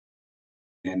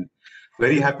and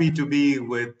very happy to be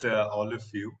with all of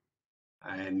you.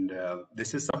 And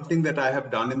this is something that I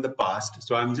have done in the past.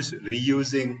 So I'm just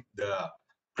reusing the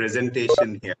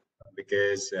presentation here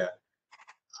because,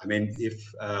 I mean, if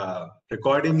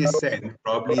recording is sent,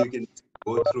 probably you can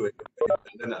go through it, but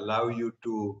it doesn't allow you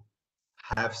to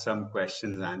have some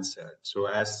questions answered. So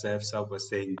as Saif Saab was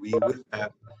saying, we will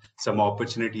have some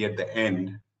opportunity at the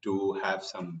end to have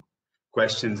some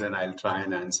questions, and I'll try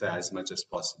and answer as much as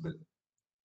possible.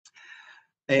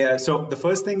 So the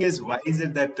first thing is, why is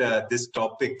it that this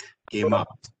topic came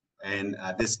up and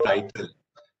this title?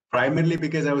 Primarily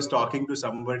because I was talking to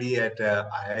somebody at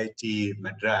IIT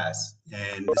Madras,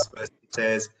 and this person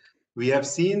says, we have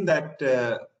seen that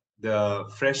the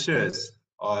freshers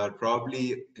or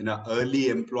probably in an early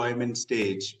employment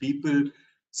stage, people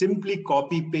simply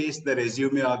copy paste the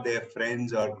resume of their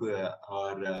friends or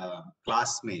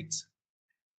classmates.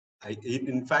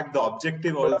 In fact, the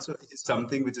objective also is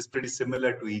something which is pretty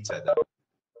similar to each other,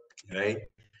 right?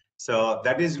 So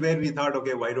that is where we thought,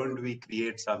 okay, why don't we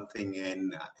create something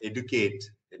and educate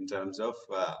in terms of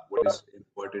what is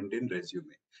important in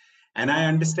resume. And I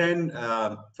understand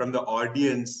from the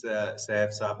audience,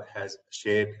 Saif Saab has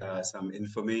shared some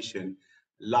information.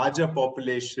 Larger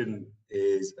population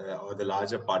is, or the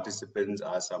larger participants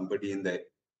are somebody in the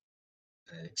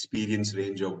experience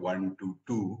range of 1 to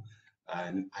 2.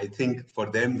 And I think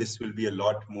for them, this will be a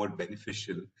lot more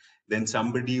beneficial than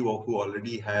somebody who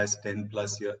already has 10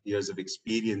 plus years of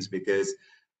experience, because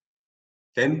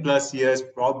 10 plus years,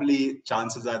 probably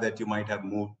chances are that you might have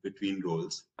moved between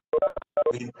roles.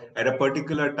 At a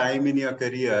particular time in your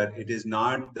career, it is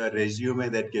not the resume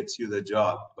that gets you the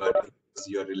job, but it's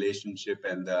your relationship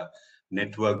and the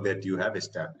network that you have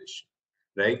established,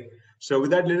 right? So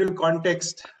with that little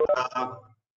context,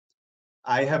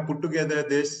 I have put together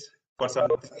this for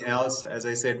something else. As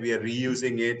I said, we are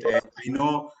reusing it. And I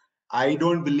know I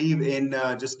don't believe in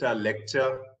just a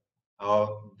lecture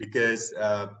because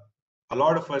a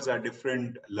lot of us are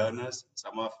different learners.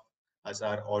 Some of us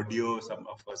are audio, some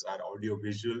of us are audio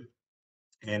visual.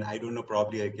 And I don't know,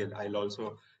 probably I'll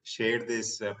also share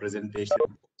this presentation,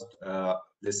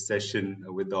 this session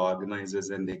with the organizers,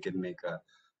 and they can make a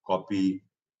copy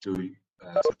to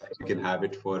so that you can have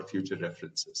it for future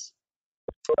references.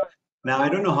 Now, I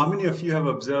don't know how many of you have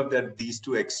observed that these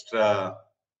two extra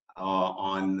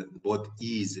on both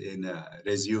E's in a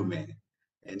resume.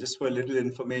 And just for a little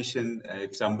information,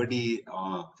 if somebody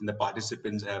in the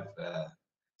participants have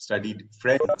studied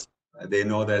French, they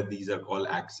know that these are called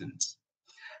accents.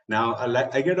 Now,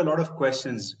 I get a lot of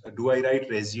questions. Do I write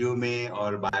resume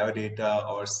or biodata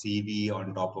or CV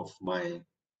on top of my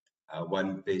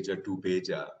one page or two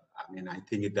pager? I mean, I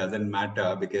think it doesn't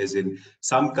matter because in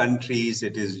some countries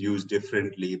it is used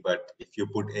differently, but if you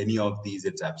put any of these,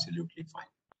 it's absolutely fine.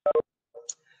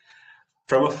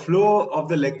 From a flow of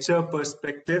the lecture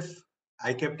perspective,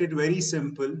 I kept it very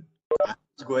simple. I'm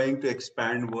going to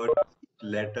expand what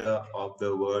letter of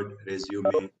the word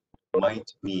resume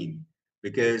might mean,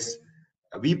 because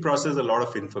we process a lot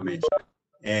of information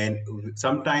and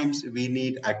sometimes we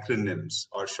need acronyms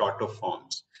or shorter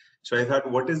forms. So I thought,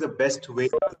 what is the best way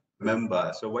to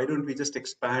remember? So why don't we just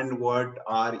expand what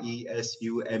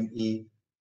RESUME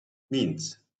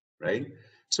means, right?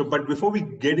 So, but before we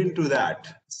get into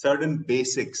that, certain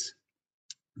basics,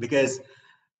 because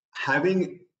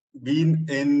having been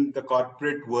in the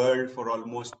corporate world for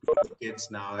almost 2 decades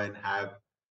now and have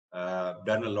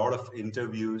done a lot of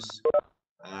interviews,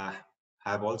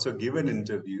 have also given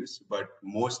interviews, but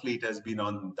mostly it has been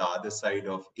on the other side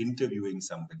of interviewing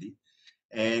somebody.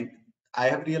 And I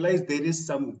have realized there is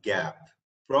some gap.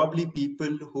 Probably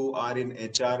people who are in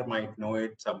HR might know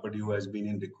it. Somebody who has been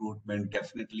in recruitment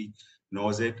definitely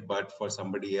knows it, but for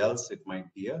somebody else, it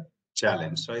might be a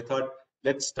challenge. So I thought,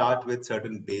 let's start with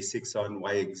certain basics on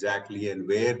why exactly and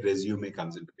where resume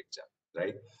comes into picture,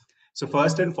 right? So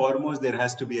first and foremost, there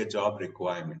has to be a job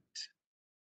requirement.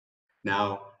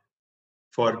 Now,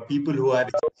 for people who are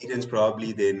experienced,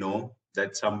 probably they know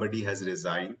that somebody has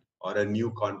resigned or a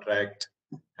new contract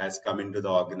has come into the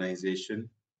organization,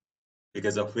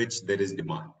 because of which there is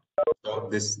demand. So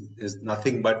this is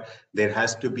nothing but there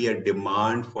has to be a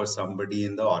demand for somebody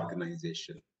in the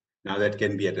organization. Now that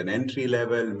can be at an entry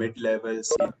level, mid-level,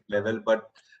 senior level, but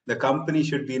the company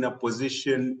should be in a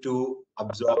position to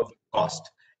absorb cost.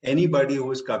 Anybody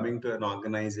who is coming to an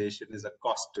organization is a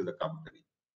cost to the company,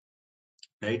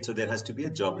 right? So there has to be a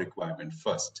job requirement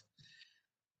first.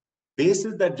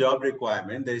 Basis that job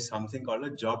requirement, there is something called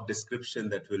a job description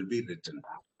that will be written.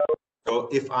 So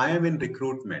if I am in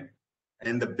recruitment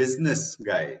and the business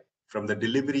guy from the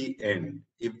delivery end,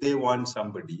 if they want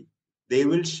somebody, they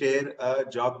will share a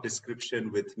job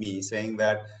description with me saying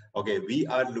that, okay, we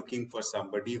are looking for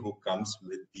somebody who comes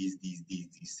with these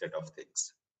set of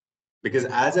things. Because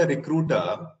as a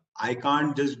recruiter, I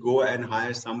can't just go and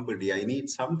hire somebody. I need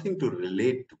something to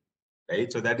relate to,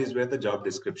 right? So that is where the job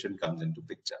description comes into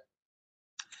picture.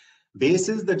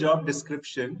 Basis the job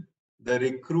description, the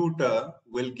recruiter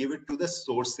will give it to the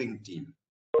sourcing team.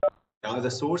 Now, the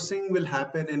sourcing will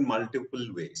happen in multiple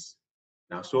ways.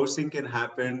 Now, sourcing can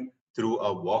happen through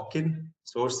a walk-in.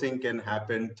 Sourcing can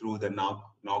happen through the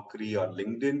Naukri or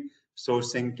LinkedIn.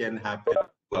 Sourcing can happen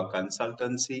through a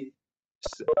consultancy.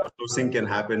 Sourcing can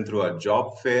happen through a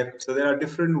job fair. So there are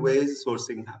different ways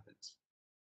sourcing happens.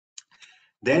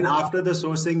 Then after the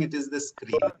sourcing, it is the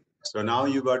screening. So now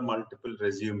you got multiple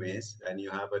resumes and you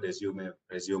have a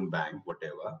resume bank,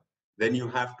 whatever. Then you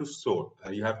have to sort,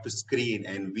 you have to screen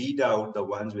and weed out the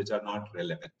ones which are not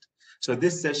relevant. So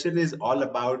this session is all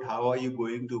about how are you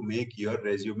going to make your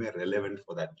resume relevant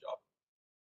for that job.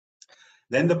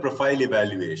 Then the profile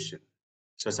evaluation.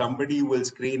 So somebody will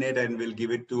screen it and will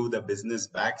give it to the business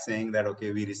back saying that,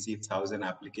 okay, we received 1,000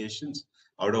 applications,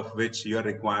 out of which your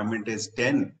requirement is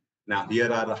 10. Now,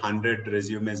 here are 100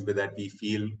 resumes that we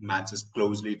feel matches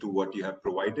closely to what you have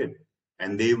provided,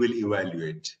 and they will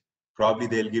evaluate. Probably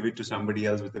they'll give it to somebody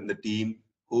else within the team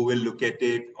who will look at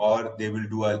it, or they will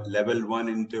do a level 1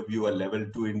 interview, a level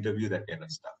 2 interview, that kind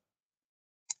of stuff.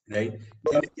 Right?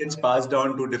 Then it gets passed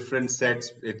on to different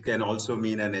sets. It can also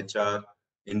mean an HR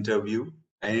interview.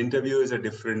 An interview is a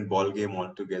different ball game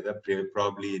altogether.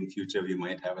 Probably in future we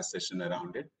might have a session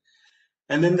around it.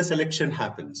 And then the selection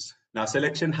happens. Now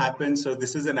selection happens. So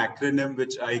this is an acronym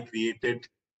which I created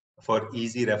for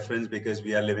easy reference because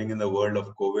we are living in the world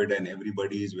of COVID and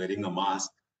everybody is wearing a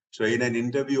mask. So in an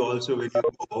interview also, when you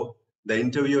go, the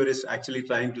interviewer is actually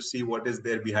trying to see what is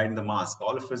there behind the mask.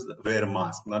 All of us wear a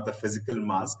mask, not the physical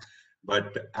mask,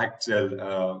 but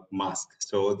actual mask.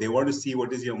 So they want to see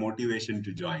what is your motivation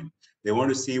to join. They want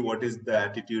to see what is the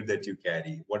attitude that you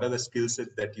carry, what are the skill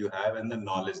sets that you have and the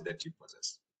knowledge that you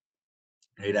possess.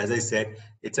 Right? As I said,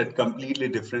 it's a completely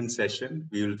different session.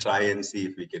 We will try and see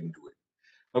if we can do it.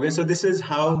 Okay, so this is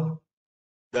how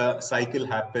the cycle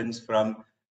happens from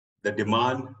the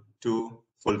demand to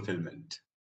fulfillment.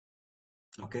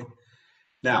 Okay.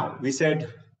 Now, we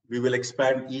said we will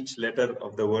expand each letter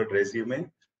of the word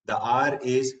resume. The R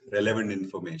is relevant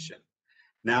information.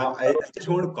 Now, I just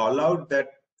want to call out that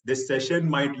this session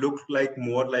might look like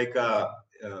more like a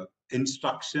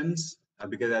instructions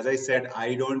because, as I said,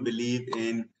 I don't believe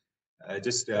in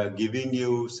just giving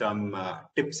you some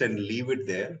tips and leave it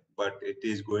there, but it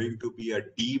is going to be a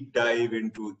deep dive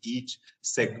into each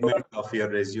segment of your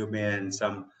resume and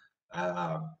some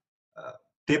uh,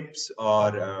 tips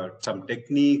or some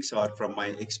techniques, or from my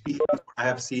experience, I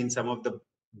have seen some of the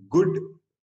good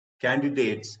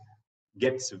candidates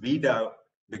gets weed out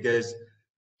because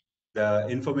the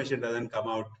information doesn't come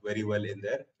out very well in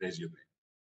their resume.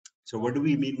 So what do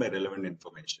we mean by relevant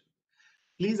information?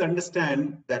 Please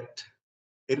understand that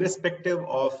irrespective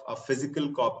of a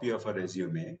physical copy of a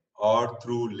resume or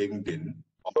through LinkedIn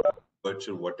or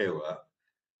virtual whatever,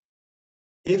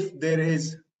 if there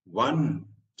is one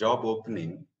job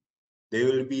opening, there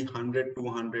will be 100,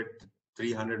 200,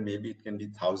 300, maybe it can be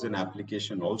 1,000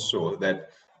 application also that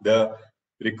the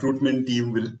recruitment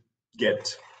team will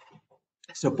get.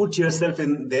 So put yourself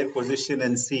in their position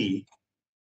and see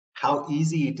how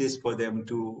easy it is for them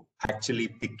to actually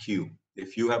pick you.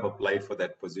 If you have applied for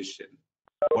that position,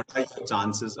 what are your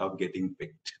chances of getting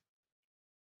picked?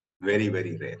 Very,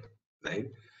 very rare, right?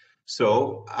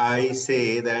 So I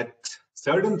say that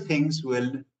certain things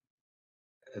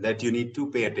that you need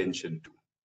to pay attention to.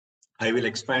 I will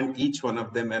expand each one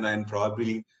of them, and I'll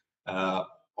probably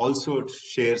also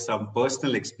share some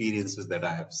personal experiences that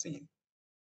I have seen.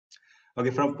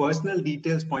 Okay, from personal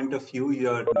details point of view,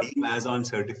 your name as on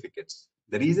certificates.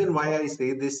 The reason why I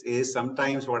say this is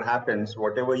sometimes what happens,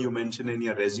 whatever you mention in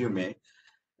your resume,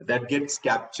 that gets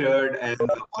captured and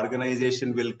the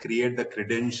organization will create the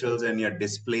credentials and your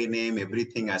display name,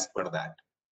 everything as per that.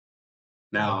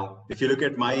 Now, if you look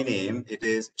at my name, it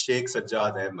is Sheikh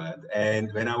Sajjad Ahmed. And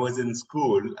when I was in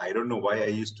school, I don't know why I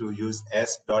used to use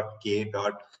S.K.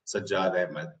 Sajjad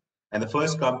Ahmed. And the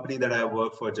first company that I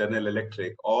worked for, General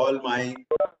Electric, all my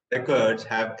records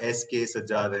have S.K.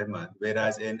 Sajjad Ahmed,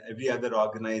 whereas in every other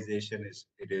organization,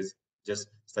 it is just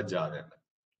Sajjad Ahmed.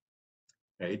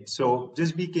 Right? So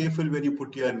just be careful when you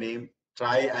put your name.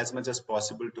 Try as much as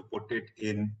possible to put it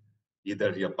in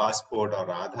either your passport or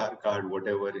Aadhaar card,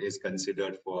 whatever is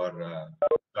considered for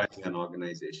joining an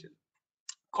organization.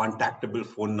 Contactable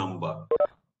phone number.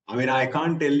 I mean, I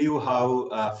can't tell you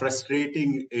how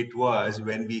frustrating it was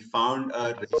when we found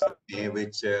a resume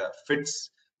which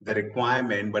fits the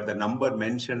requirement, but the number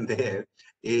mentioned there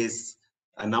is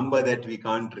a number that we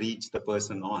can't reach the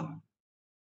person on.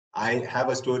 I have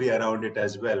a story around it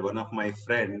as well. One of my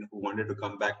friend who wanted to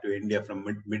come back to India from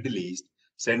Middle East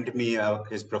sent me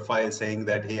his profile saying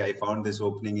that, hey, I found this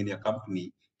opening in your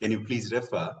company. Can you please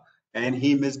refer? And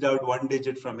he missed out one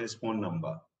digit from his phone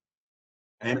number.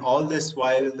 And all this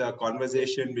while the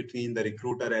conversation between the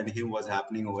recruiter and him was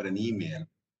happening over an email.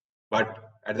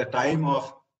 But at the time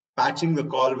of patching the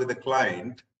call with the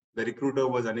client, the recruiter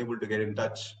was unable to get in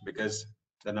touch because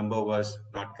the number was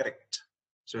not correct.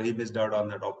 So he missed out on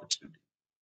that opportunity.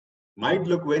 Might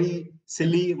look very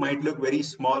silly, might look very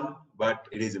small, but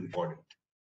it is important.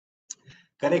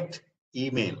 Correct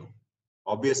email.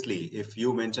 Obviously, if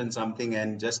you mention something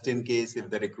and just in case if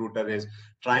the recruiter is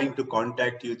trying to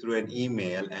contact you through an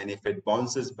email and if it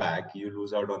bounces back, you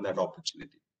lose out on that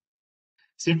opportunity.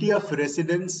 City of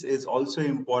residence is also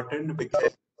important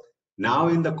because now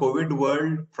in the COVID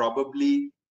world,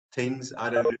 probably things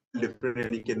are a little different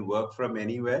and you can work from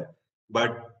anywhere.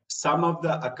 But some of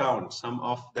the accounts, some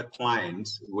of the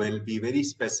clients will be very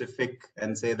specific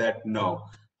and say that no.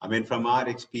 I mean, from our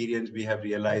experience, we have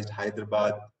realized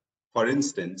Hyderabad, for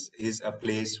instance, is a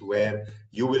place where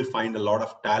you will find a lot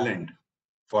of talent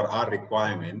for our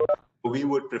requirement. We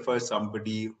would prefer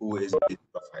somebody who is based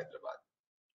of Hyderabad.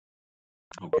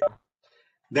 Okay.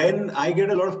 Then I get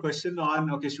a lot of question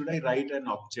on, okay, should I write an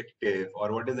objective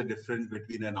or what is the difference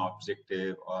between an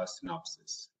objective or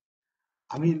synopsis?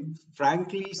 I mean,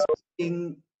 frankly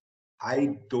speaking,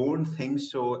 I don't think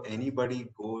so anybody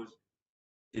goes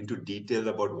into detail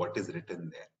about what is written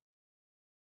there.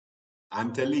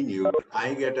 I'm telling you,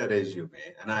 I get a resume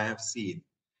and I have seen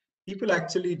people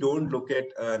actually don't look at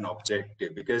an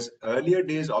objective because earlier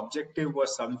days objective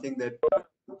was something that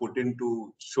you put in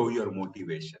to show your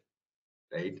motivation,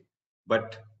 right?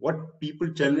 But what people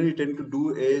generally tend to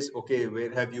do is, okay,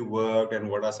 where have you worked and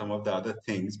what are some of the other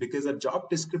things? Because a job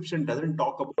description doesn't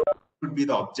talk about what would be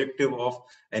the objective of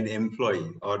an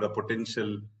employee or the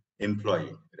potential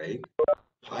employee, right?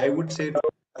 I would say don't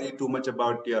worry too much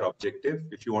about your objective.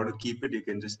 If you want to keep it, you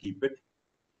can just keep it.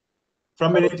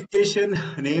 From an education,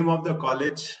 name of the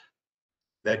college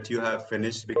that you have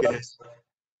finished, because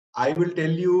I will tell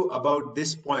you about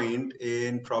this point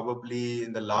in probably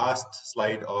in the last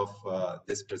slide of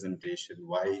this presentation,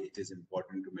 why it is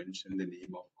important to mention the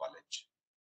name of college.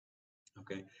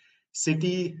 Okay.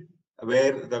 City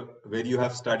where you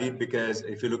have studied, because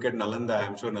if you look at Nalanda,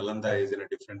 I'm sure Nalanda is in a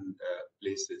different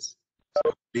places.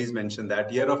 So please mention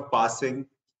that. Year of passing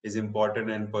is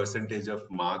important and percentage of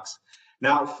marks.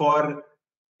 Now for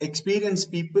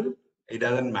experienced people, it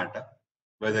doesn't matter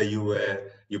whether you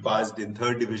passed in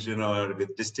third division or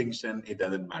with distinction. It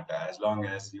doesn't matter as long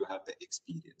as you have the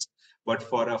experience. But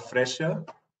for a fresher,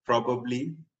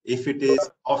 probably if it is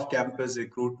off-campus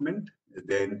recruitment,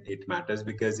 then it matters,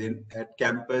 because in at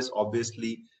campus,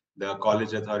 obviously the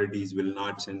college authorities will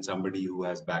not send somebody who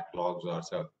has backlogs or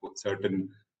certain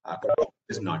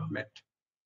is not met.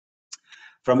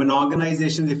 From an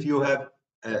organization, if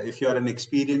you're an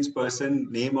experienced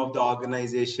person, name of the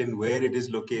organization, where it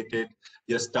is located,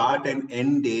 your start and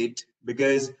end date,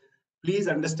 because please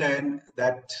understand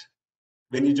that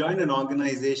when you join an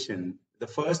organization, the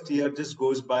first year just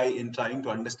goes by in trying to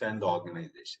understand the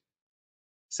organization.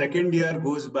 Second year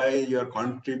goes by your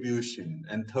contribution,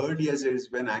 and third year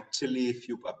is when actually if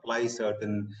you apply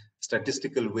certain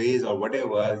statistical ways or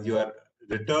whatever, your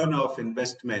return of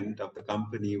investment of the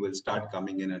company will start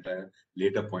coming in at a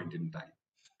later point in time.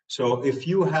 So if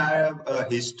you have a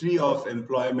history of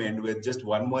employment with just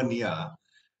one year,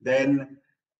 then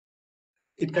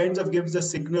it kind of gives a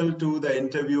signal to the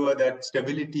interviewer that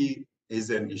stability is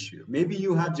an issue. Maybe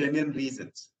you have genuine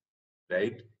reasons,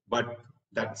 right? But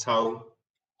that's how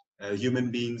human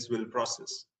beings will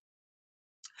process.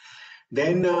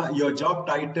 Then your job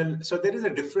title. So there is a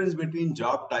difference between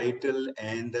job title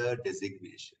and the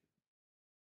designation.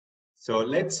 So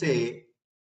let's say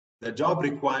the job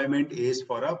requirement is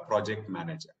for a project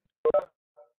manager,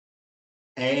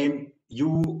 and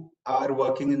you are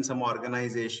working in some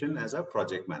organization as a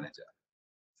project manager.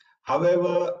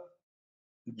 However,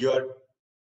 your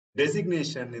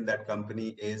designation in that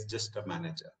company is just a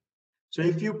manager. So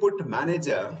if you put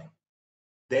manager,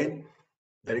 then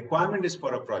the requirement is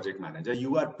for a project manager.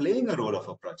 You are playing a role of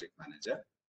a project manager,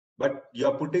 but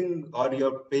you're putting or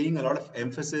you're paying a lot of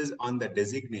emphasis on the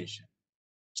designation.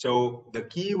 So the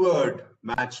keyword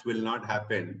match will not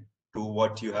happen to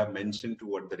what you have mentioned to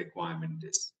what the requirement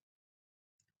is.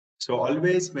 So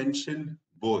always mention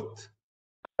both.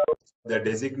 the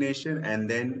designation, and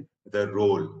then the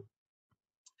role.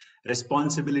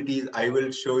 Responsibilities, I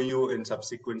will show you in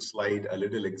subsequent slide a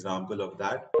little example of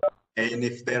that. And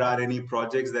if there are any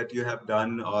projects that you have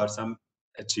done or some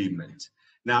achievements.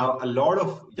 Now, a lot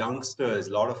of youngsters,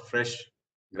 a lot of fresh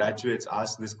graduates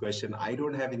ask this question, I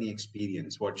don't have any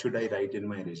experience. What should I write in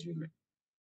my resume?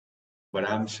 But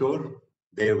I'm sure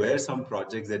there were some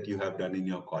projects that you have done in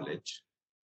your college.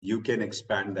 You can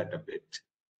expand that a bit.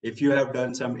 If you have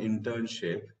done some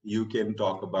internship, you can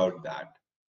talk about that.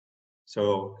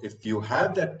 So if you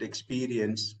have that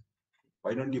experience,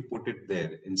 why don't you put it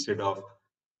there instead of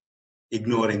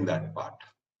ignoring that part?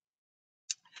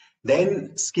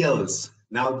 Then skills.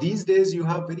 Now, these days you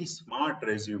have very smart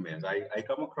resumes. I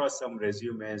come across some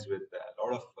resumes with a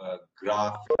lot of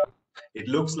graph. It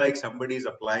looks like somebody is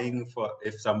applying for,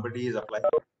 if somebody is applying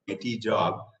for an IT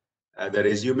job, the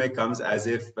resume comes as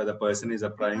if the person is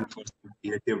applying for some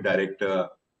creative director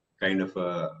kind of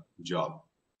a job,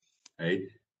 right?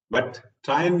 But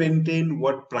try and maintain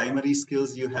what primary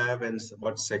skills you have and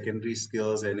what secondary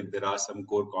skills, and if there are some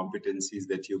core competencies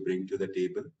that you bring to the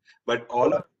table. But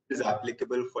all of it is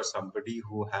applicable for somebody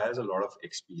who has a lot of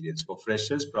experience. For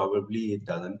freshers, probably it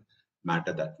doesn't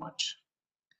matter that much.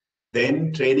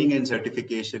 Then training and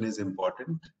certification is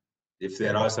important. If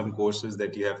there are some courses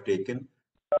that you have taken,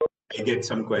 I get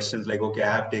some questions like, okay,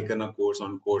 I have taken a course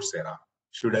on Coursera.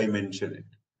 Should I mention it?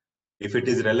 If it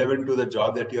is relevant to the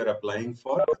job that you are applying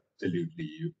for, absolutely,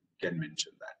 you can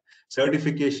mention that.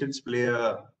 Certifications play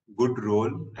a good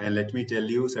role. And let me tell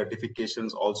you,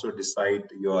 certifications also decide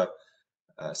your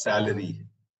salary,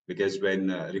 because when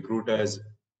recruiters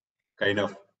kind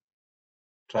of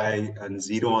try and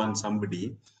zero on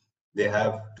somebody, they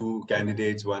have two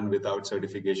candidates, one without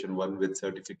certification, one with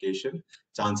certification.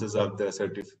 Chances of the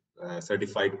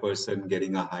certified person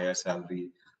getting a higher salary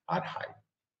are high.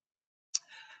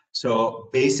 So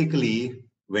basically,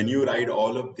 when you write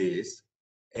all of this,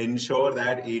 ensure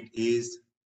that it is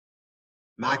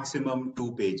maximum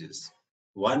 2 pages,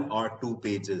 1 or 2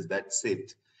 pages, that's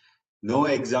it. No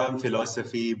exam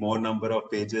philosophy, more number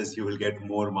of pages, you will get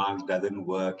more marks, doesn't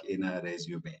work in a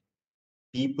resume.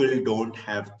 People don't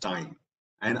have time.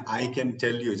 And I can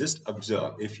tell you, just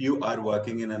observe, if you are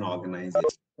working in an organization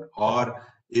or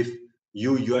if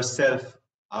you yourself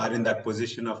are in that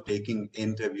position of taking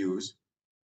interviews,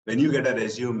 when you get a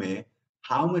resume,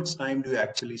 how much time do you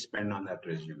actually spend on that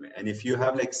resume? And if you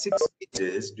have like 6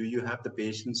 pages, do you have the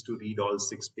patience to read all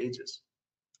 6 pages?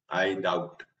 I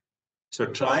doubt. So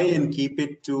try and keep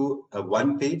it to a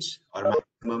 1 page or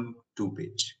maximum 2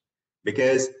 page,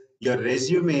 because your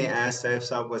resume, as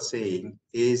Saif was saying,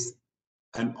 is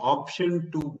an option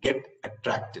to get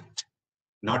attracted,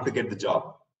 not to get the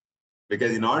job.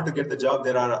 Because in order to get the job,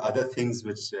 there are other things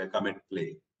which come at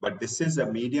play. But this is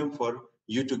a medium for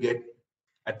you to get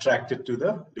attracted to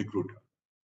the recruiter,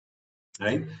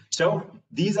 right? So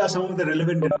these are some of the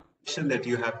relevant information that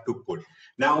you have to put.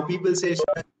 Now, people say, should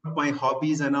I put my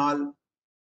hobbies and all?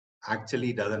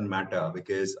 Actually doesn't matter,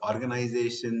 because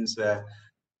organizations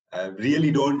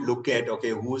really don't look at, okay,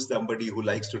 who's somebody who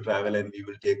likes to travel and we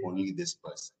will take only this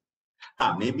person.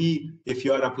 Maybe if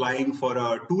you are applying for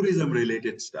a tourism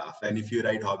related stuff, and if you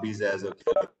write hobbies as a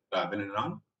travel and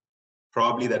around,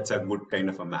 probably that's a good kind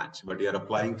of a match. But you're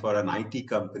applying for an IT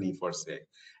company, for say,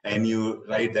 and you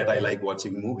write that I like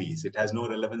watching movies, it has no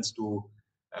relevance to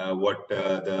what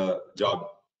the job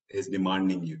is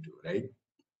demanding you to, right?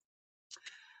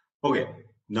 Okay,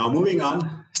 now moving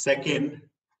on. Second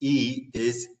E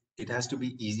is it has to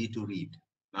be easy to read.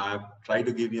 Now I've tried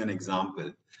to give you an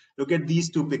example. Look at these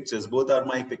 2 pictures, both are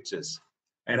my pictures.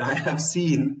 And I have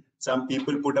seen some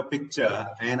people put a picture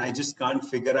and I just can't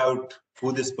figure out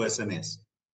who this person is.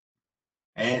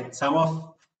 And some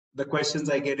of the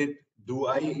questions I get it, do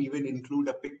I even include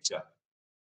a picture?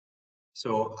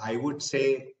 So I would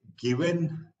say,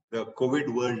 given the COVID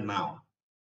world now,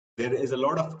 there is a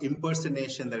lot of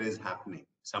impersonation that is happening.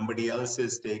 Somebody else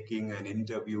is taking an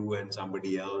interview and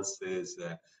somebody else is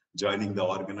joining the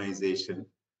organization.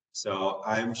 So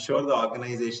I'm sure the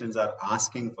organizations are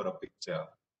asking for a picture.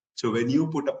 So when you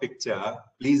put a picture,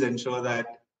 please ensure that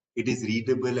it is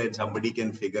readable and somebody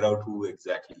can figure out who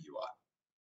exactly you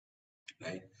are,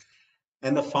 right?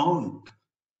 And the font.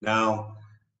 Now,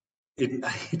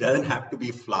 it doesn't have to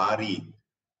be flowery.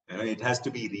 It has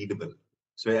to be readable.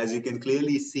 So as you can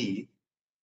clearly see,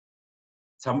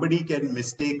 somebody can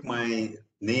mistake my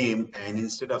name and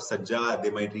instead of Sajjad, they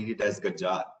might read it as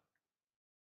Gajjar,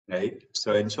 right?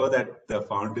 So ensure that the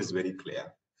font is very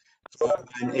clear. For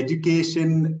an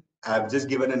education, I've just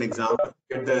given an example.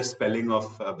 Get the spelling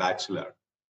of bachelor.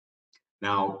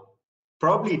 Now,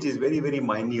 probably it is very, very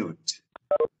minute.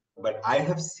 But I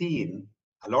have seen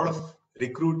a lot of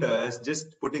recruiters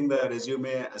just putting the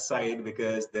resume aside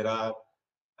because there are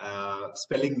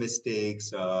spelling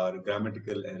mistakes or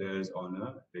grammatical errors on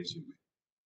a resume.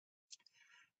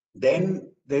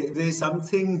 Then there's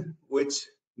something which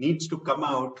needs to come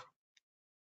out.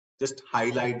 Just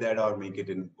highlight that or make it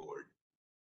in bold.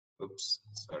 Oops,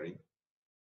 sorry.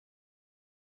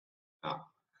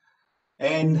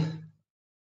 And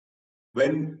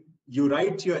when you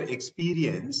write your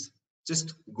experience,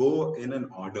 just go in an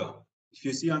order. If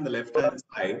you see on the left-hand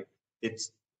side, it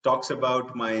talks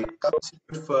about my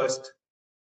first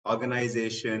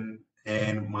organization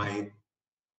and my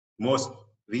most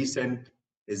recent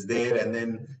is there, and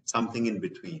then something in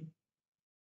between.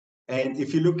 And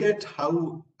if you look at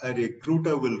how a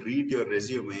recruiter will read your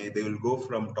resume, they will go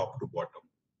from top to bottom.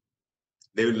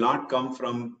 They will not come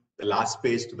from the last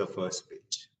page to the first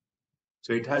page.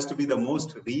 So it has to be the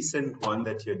most recent one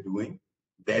that you're doing,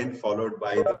 then followed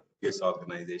by the previous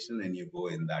organization, and you go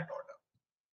in that order.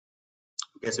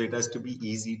 Okay, so it has to be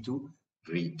easy to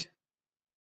read.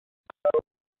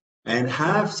 And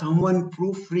have someone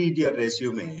proofread your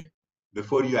resume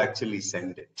before you actually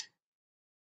send it.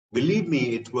 Believe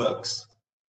me, it works.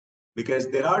 Because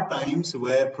there are times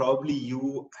where probably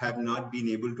you have not been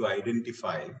able to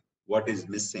identify what is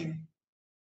missing.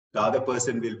 The other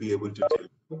person will be able to tell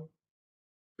you.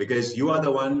 Because you are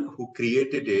the one who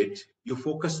created it, you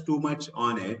focus too much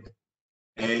on it,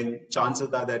 and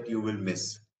chances are that you will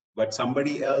miss. But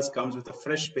somebody else comes with a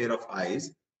fresh pair of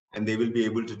eyes, and they will be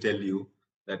able to tell you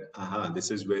that,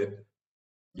 this is where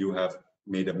you have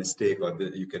made a mistake, or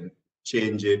you can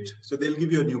change it. So they'll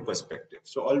give you a new perspective.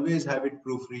 So always have it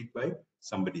proofread by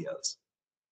somebody else.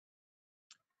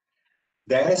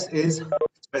 This is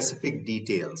specific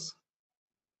details.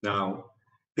 Now,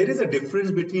 there is a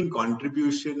difference between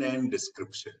contribution and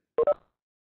description.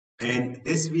 And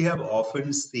this we have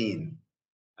often seen,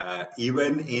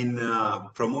 even in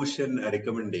promotion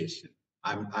recommendation.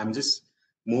 I'm just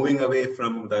moving away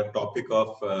from the topic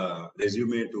of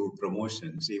resume to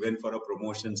promotions. Even for a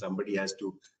promotion, somebody has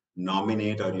to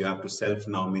nominate, or you have to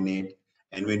self-nominate.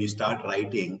 And when you start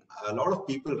writing, a lot of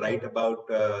people write about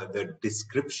the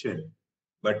description,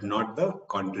 but not the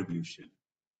contribution.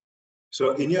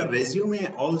 So in your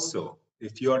resume also,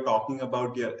 if you are talking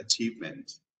about your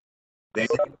achievements, then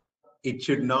it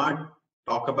should not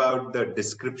talk about the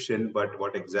description, but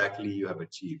what exactly you have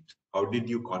achieved. How did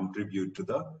you contribute to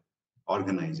the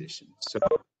organization? So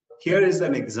here is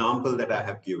an example that I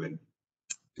have given.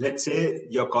 Let's say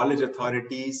your college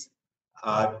authorities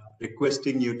are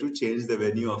requesting you to change the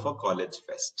venue of a college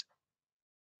fest.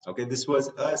 Okay, this was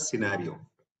a scenario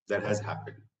that has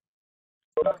happened.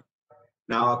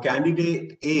 Now,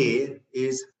 candidate A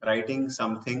is writing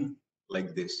something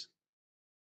like this.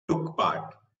 Took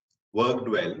part, worked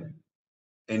well,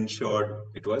 ensured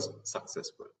it was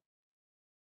successful.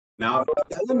 Now, it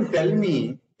doesn't tell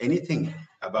me anything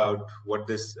about what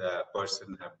this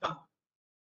person have done.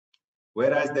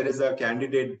 Whereas there is a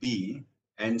candidate B,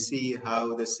 and see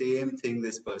how the same thing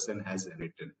this person has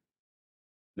written.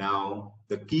 Now,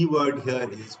 the key word here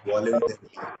is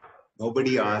voluntarily.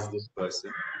 Nobody asked this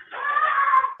person.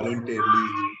 Voluntarily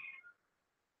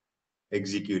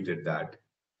executed that.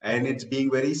 And it's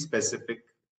being very specific.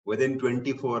 Within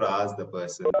 24 hours, the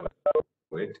person will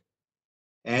do it.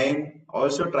 And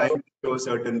also trying to show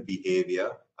certain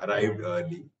behavior, arrived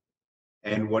early,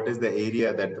 and what is the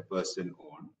area that the person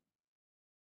owned.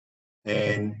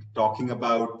 And talking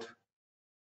about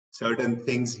certain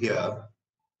things here,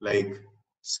 like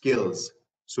skills,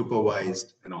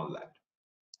 supervised, and all that.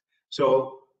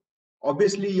 So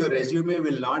obviously your resume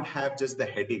will not have just the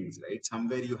headings, right?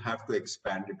 Somewhere you have to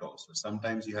expand it also.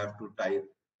 Sometimes you have to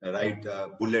write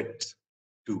bullets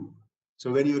too.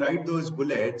 So when you write those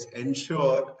bullets,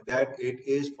 ensure that it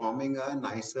is forming a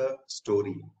nicer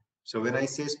story. So when I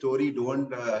say story,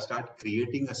 don't start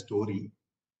creating a story,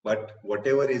 but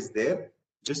whatever is there,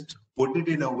 just put it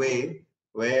in a way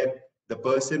where the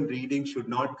person reading should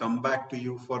not come back to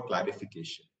you for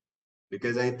clarification.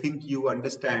 Because I think you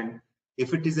understand,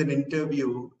 if it is an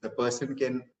interview, the person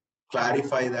can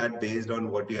clarify that based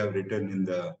on what you have written in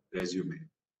the resume.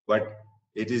 But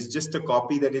it is just a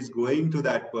copy that is going to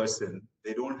that person.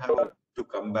 They don't have to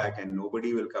come back, and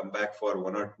nobody will come back for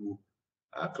one or two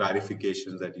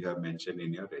clarifications that you have mentioned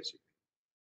in your resume.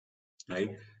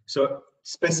 Right? So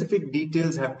specific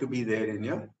details have to be there in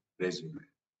your resume.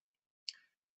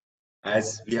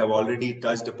 As we have already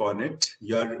touched upon it,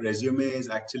 your resume is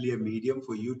actually a medium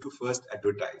for you to first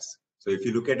advertise. So if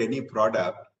you look at any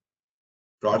product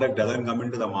doesn't come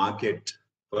into the market.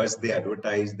 First they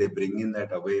advertise, they bring in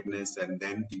that awareness, and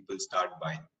then people start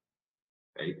buying.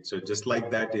 right? So just like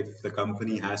that, if the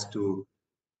company has to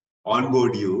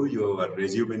onboard you, your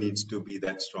resume needs to be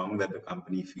that strong that the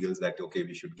company feels that, okay,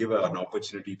 we should give an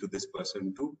opportunity to this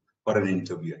person to for an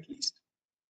interview at least.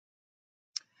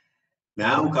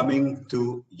 Now coming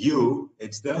to you,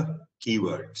 it's the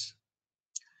keywords.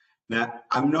 Now,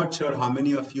 I'm not sure how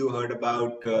many of you heard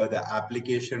about the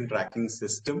application tracking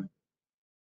system.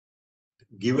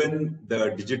 Given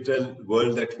the digital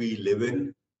world that we live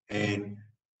in, and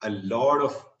a lot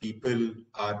of people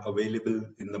are available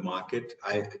in the market,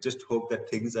 I just hope that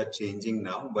things are changing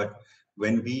now. But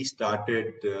when we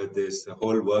started this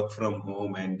whole work from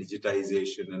home and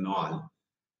digitization and all,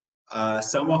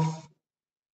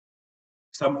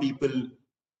 some people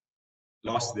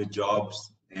lost their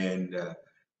jobs, and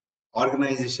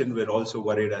organization were also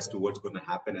worried as to what's going to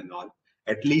happen and all.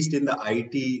 At least in the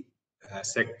IT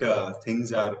sector,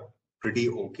 things are pretty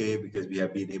okay because we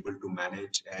have been able to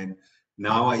manage. And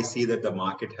now I see that the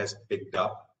market has picked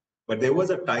up. But there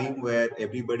was a time where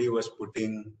everybody was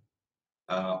putting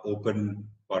open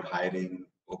for hiring,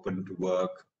 open to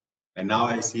work. And now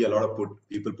I see a lot of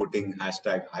people putting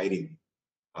hashtag hiring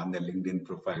on their LinkedIn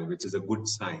profile, which is a good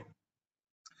sign.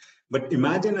 But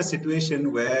imagine a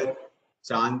situation where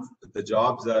the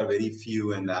jobs are very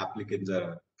few and the applicants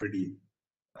are pretty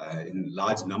in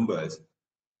large numbers.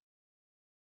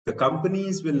 The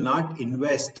companies will not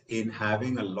invest in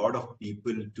having a lot of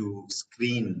people to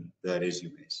screen the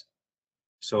resumes.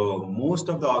 So most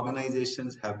of the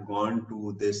organizations have gone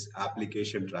to this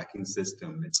application tracking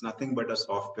system. It's nothing but a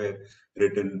software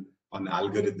written on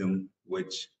algorithm,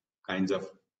 which kinds of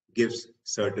gives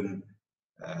certain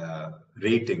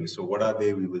ratings. So what are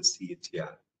they? We will see it here.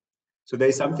 So there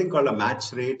is something called a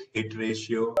match rate, hit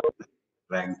ratio,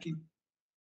 ranking.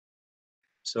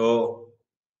 So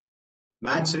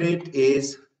match rate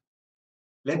is,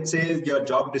 let's say your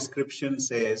job description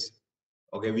says,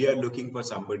 okay, we are looking for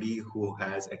somebody who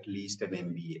has at least an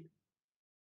MBA.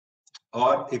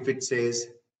 Or if it says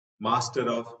Master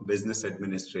of Business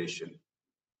Administration,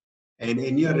 and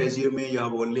in your resume, you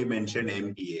have only mentioned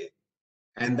MBA,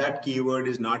 and that keyword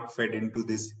is not fed into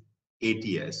this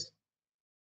ATS.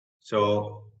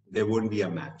 So there won't be a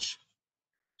match.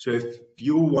 So if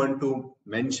you want to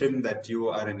mention that you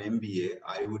are an MBA,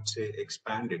 I would say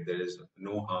expand it. There is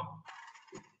no harm.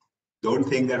 Don't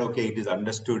think that, okay, it is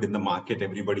understood in the market,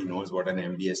 everybody knows what an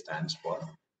MBA stands for.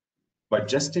 But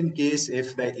just in case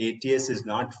if the ATS is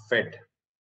not fed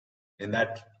in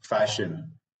that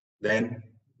fashion, then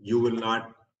you will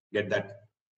not get that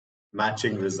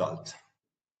matching result.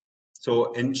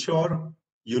 So ensure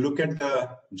you look at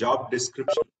the job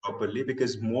description properly,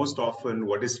 because most often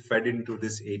what is fed into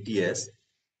this ATS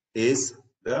is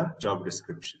the job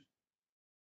description.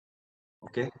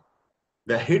 Okay.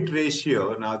 The hit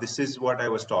ratio, now this is what I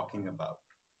was talking about.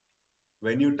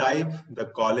 When you type the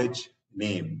college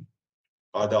name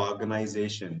or the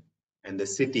organization and the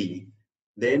city,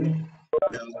 then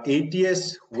the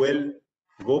ATS will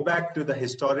go back to the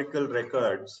historical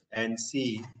records and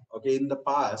see, okay, in the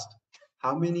past,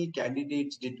 how many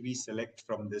candidates did we select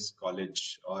from this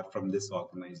college or from this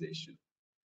organization?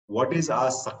 What is our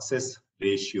success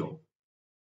ratio?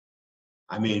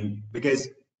 I mean, because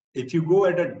if you go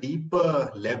at a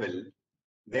deeper level,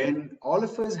 then all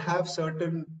of us have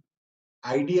certain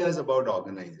ideas about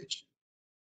organization,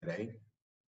 right?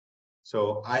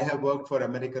 So I have worked for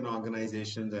American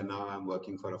organizations, and now I'm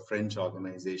working for a French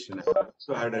organization. I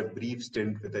also had a brief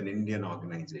stint with an Indian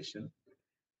organization.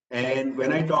 And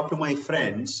when I talk to my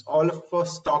friends, all of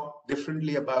us talk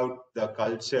differently about the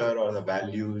culture or the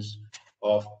values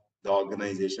of the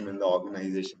organization and the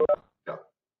organization.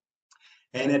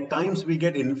 And at times we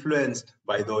get influenced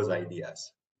by those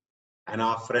ideas. And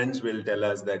our friends will tell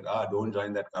us that, don't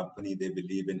join that company. They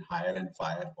believe in hire and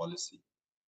fire policy.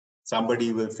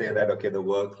 Somebody will say that, okay, the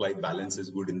work-life balance is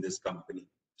good in this company.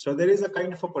 So there is a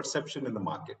kind of a perception in the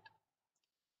market.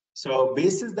 So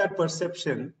basis that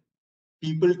perception,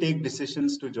 people take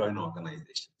decisions to join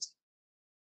organizations,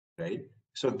 right?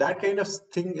 So that kind of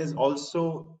thing is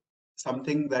also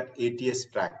something that ATS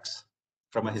tracks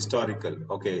from a historical.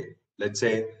 Okay, let's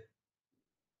say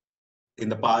in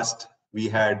the past, we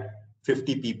had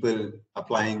 50 people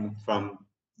applying from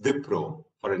Wipro,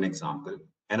 for an example,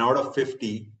 and out of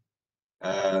 50,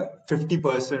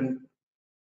 50%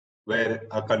 were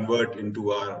a convert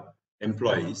into our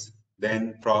employees.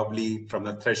 Then probably from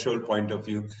a threshold point of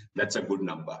view, that's a good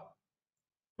number.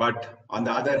 But on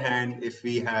the other hand, if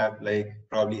we have like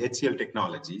probably HCL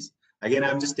Technologies, again,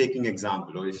 I'm just taking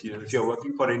example. Or if you're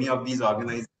working for any of these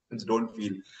organizations, don't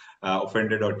feel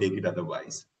offended or take it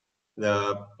otherwise.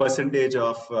 The percentage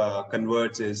of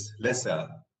converts is lesser.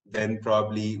 then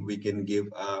probably we can give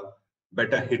a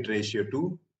better hit ratio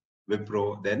to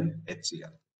Wipro than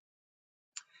HCL.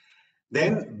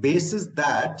 Then basis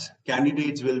that,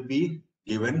 candidates will be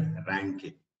given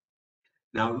ranking.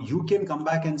 Now you can come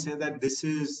back and say that this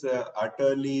is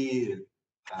utterly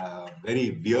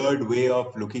very weird way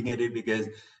of looking at it, because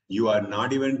you are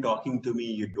not even talking to me.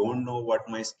 You don't know what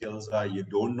my skills are. You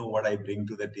don't know what I bring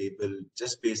to the table.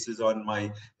 Just basis on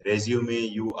my resume,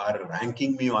 you are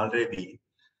ranking me already.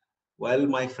 Well,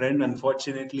 my friend,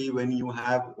 unfortunately, when you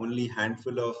have only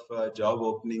handful of job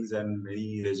openings and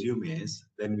many resumes,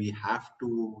 then we have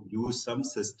to use some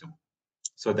system.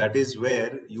 So that is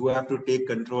where you have to take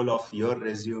control of your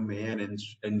resume and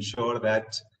ensure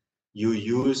that you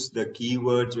use the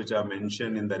keywords which are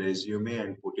mentioned in the resume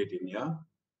and put it in your,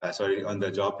 on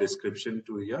the job description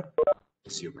to your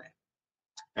resume.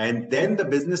 And then the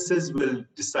businesses will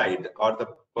decide, or the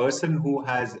person who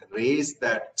has raised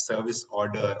that service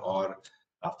order or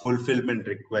a fulfillment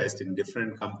request in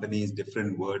different companies,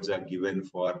 different words are given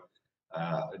for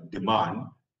demand.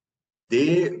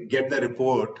 They get the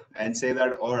report and say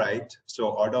that, all right,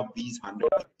 so out of these 100,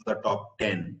 the top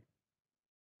 10,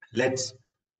 let's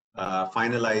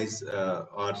finalize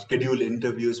or schedule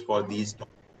interviews for these top.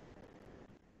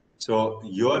 So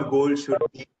your goal should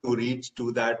be to reach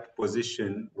to that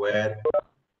position where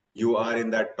you are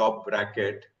in that top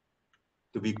bracket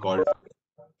to be called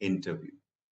for interview.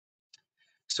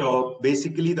 So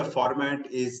basically the format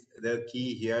is the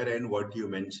key here, and what you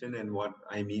mention, and what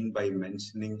I mean by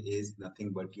mentioning is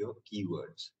nothing but your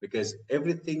keywords, because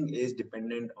everything is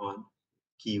dependent on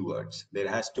keywords. There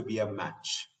has to be a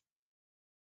match.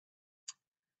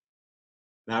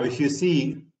 Now, if you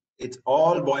see, it's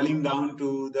all boiling down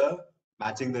to the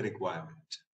matching the requirement.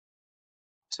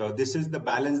 So this is the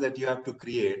balance that you have to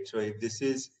create. So if this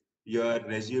is your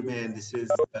resume and this is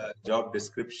the job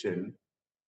description,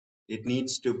 it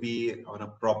needs to be on a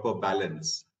proper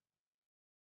balance.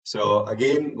 So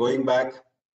again, going back,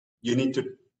 you need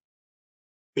to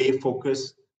pay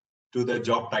focus to the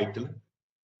job title.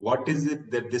 What is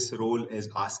it that this role is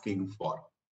asking for?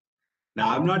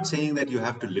 Now, I'm not saying that you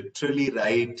have to literally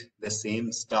write the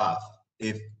same stuff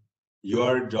if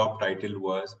your job title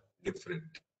was different.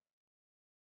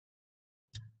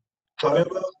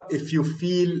 However, if you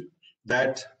feel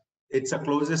that it's a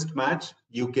closest match,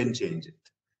 you can change it.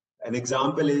 An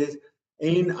example is,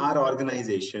 in our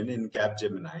organization, in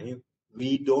Capgemini,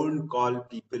 we don't call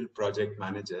people project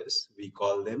managers, we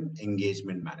call them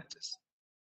engagement managers.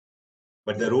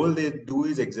 But the role they do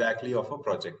is exactly of a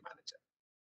project manager.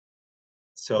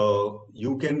 So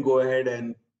you can go ahead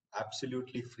and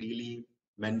absolutely freely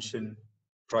mention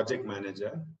project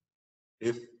manager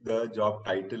if the job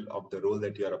title of the role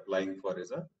that you are applying for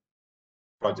is a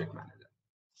project manager.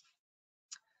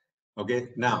 Okay,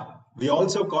 now we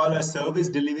also call a service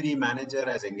delivery manager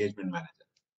as engagement manager.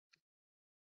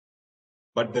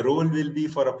 But the role will be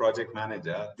for a project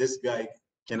manager. This guy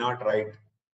cannot write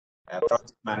a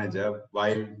project manager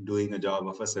while doing a job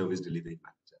of a service delivery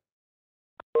manager.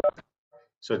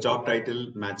 So job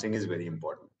title matching is very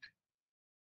important.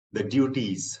 The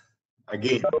duties,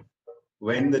 again,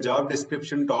 when the job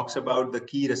description talks about the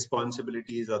key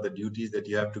responsibilities or the duties that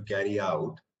you have to carry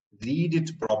out, read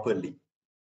it properly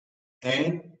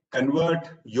and convert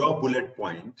your bullet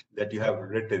point that you have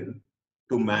written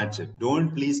to match it.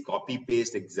 Don't please copy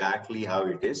paste exactly how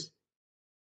it is,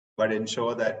 but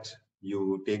ensure that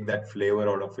you take that flavor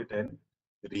out of it and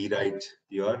rewrite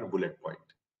your bullet point.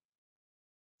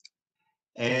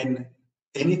 And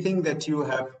anything that you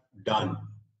have done,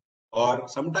 or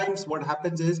sometimes what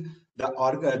happens is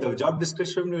the job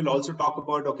description will also talk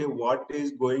about, okay, what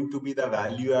is going to be the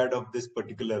value add of this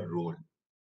particular role.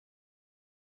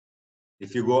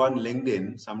 If you go on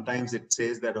LinkedIn, sometimes it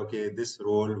says that, okay, this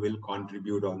role will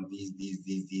contribute on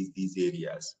these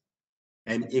areas.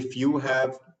 And if you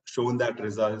have shown that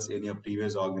results in your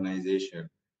previous organization,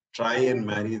 try and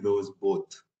marry those both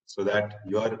so that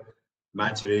your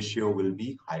match ratio will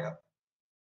be higher.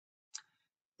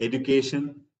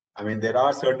 Education, I mean, there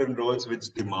are certain roles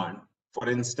which demand. For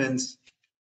instance,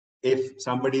 if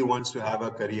somebody wants to have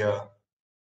a career,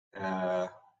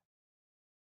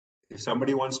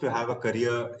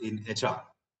 in HR,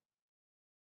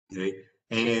 right,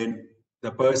 and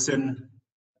the person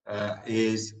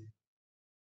is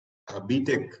a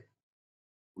BTech,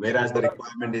 whereas the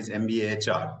requirement is MBA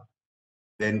HR,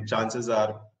 then chances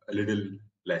are a little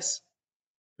less,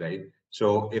 right?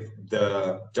 So if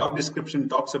the job description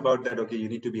talks about that, okay, you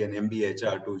need to be an MBA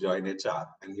HR to join HR,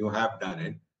 and you have done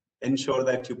it, ensure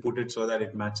that you put it so that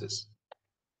it matches.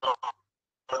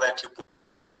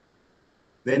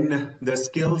 Then the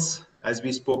skills, as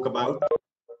we spoke about,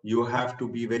 you have to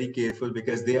be very careful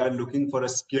because they are looking for a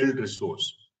skilled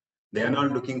resource. They are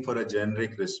not looking for a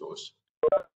generic resource.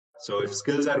 So if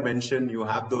skills are mentioned, you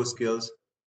have those skills,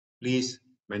 please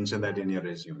mention that in your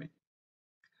resume.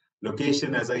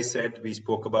 Location, as I said, we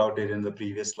spoke about it in the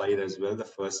previous slide as well, the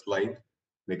first slide,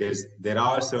 because there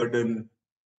are certain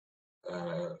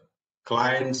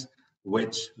clients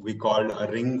which we call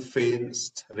a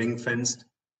ring-fenced,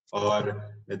 or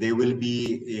they will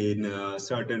be in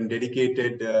certain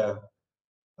dedicated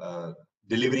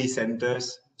delivery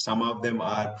centers. Some of them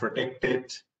are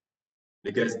protected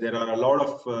because there are a lot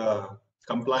of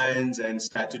compliance and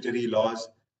statutory laws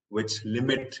which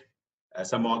limit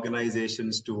some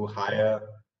organizations to hire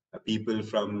people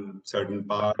from certain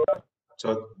parts.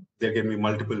 So there can be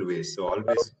multiple ways. So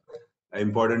always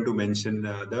important to mention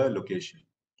the location.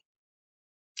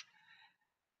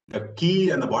 The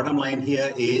key and the bottom line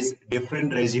here is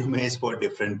different resumes for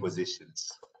different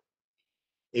positions.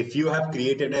 If you have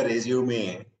created a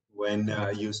resume when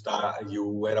you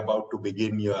were about to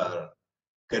begin your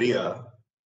career,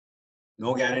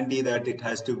 no guarantee that it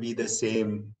has to be the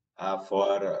same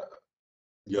for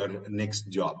your next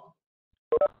job.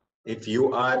 If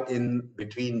you are in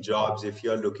between jobs, if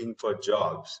you're looking for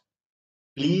jobs,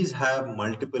 please have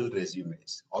multiple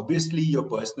resumes. Obviously, your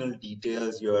personal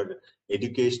details, your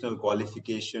educational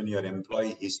qualification, your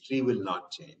employee history will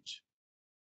not change.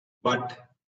 But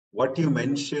what you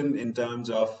mention in terms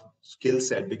of skill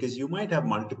set, because you might have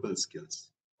multiple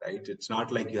skills, right? It's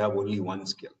not like you have only one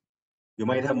skill. You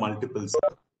might have multiple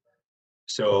skills.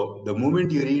 So the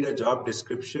moment you read a job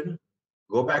description,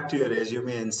 go back to your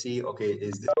resume and see, okay,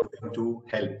 is this going to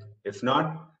help? If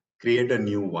not, create a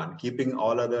new one, keeping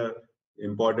all other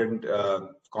important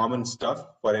common stuff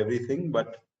for everything,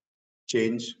 but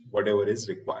change whatever is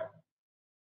required.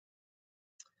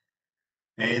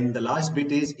 And the last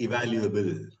bit is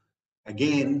evaluable.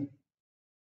 Again,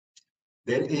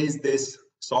 there is this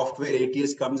software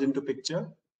ATS comes into picture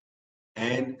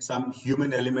and some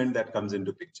human element that comes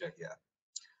into picture here.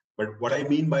 But what I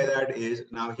mean by that is,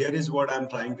 now here is what I'm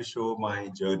trying to show my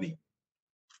journey.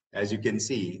 As you can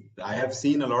see, I have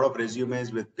seen a lot of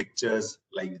resumes with pictures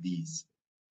like these.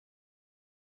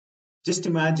 Just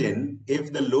imagine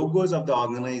if the logos of the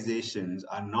organizations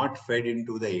are not fed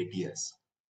into the ATS.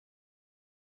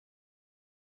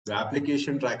 The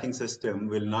application tracking system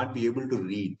will not be able to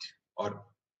read, or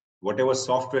whatever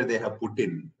software they have put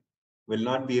in will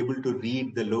not be able to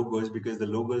read the logos because the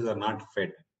logos are not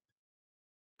fed.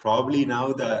 Probably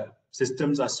now the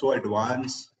systems are so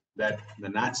advanced that the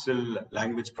natural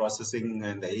language processing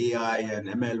and the AI and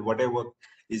ML, whatever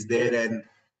is there, and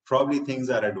probably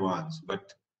things are advanced,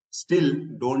 but still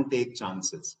don't take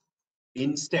chances.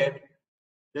 Instead,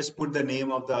 just put the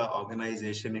name of the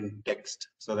organization in text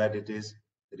so that it is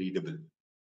readable.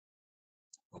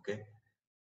 Okay.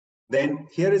 Then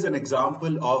here is an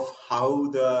example of how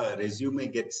the resume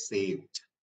gets saved.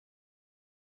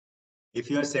 If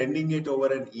you are sending it over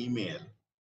an email,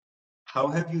 how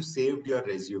have you saved your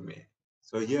resume?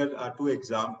 So here are two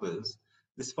examples.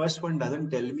 This first one doesn't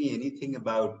tell me anything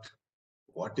about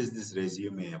what is this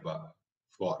resume about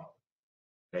for,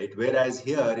 right? Whereas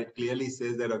here it clearly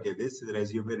says that, okay, this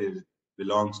resume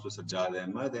belongs to Sajjad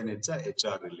Ahmed and it's a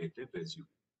HR related resume.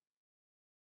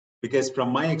 Because from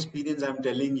my experience, I'm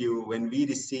telling you, when we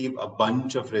receive a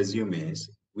bunch of resumes,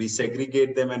 we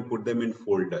segregate them and put them in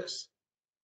folders.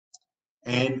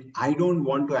 And I don't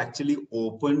want to actually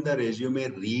open the resume,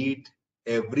 read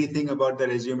everything about the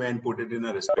resume and put it in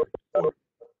a respective folder.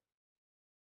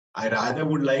 I rather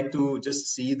would like to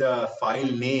just see the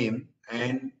file name,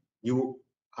 and you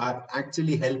are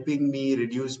actually helping me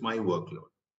reduce my workload,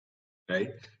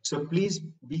 right? So please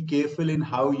be careful in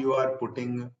how you are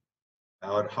putting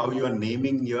or how you are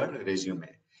naming your resume.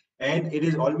 And it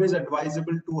is always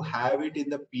advisable to have it in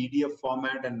the PDF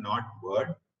format and not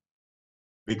Word,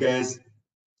 because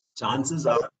chances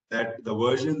are that the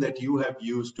version that you have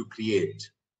used to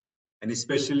create, and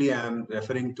especially I'm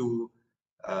referring to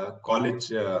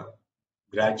college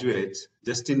graduates,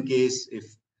 just in case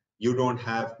if you don't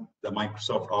have the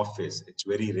Microsoft Office, it's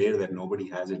very rare that nobody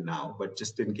has it now, but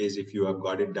just in case if you have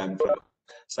got it done from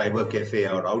cyber cafe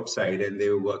or outside and they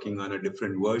were working on a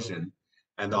different version,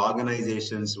 and the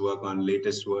organizations work on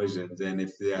latest versions, and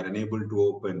if they are unable to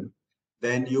open,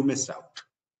 then you miss out.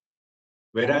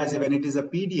 Whereas when it is a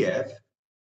PDF,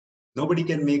 nobody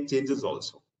can make changes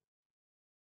also,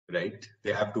 right?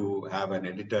 They have to have an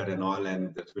editor and all,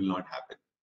 and that will not happen.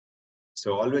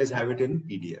 So always have it in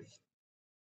PDF.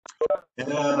 And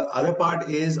the other part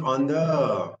is on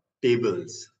the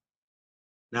tables.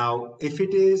 Now, if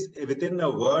it is within a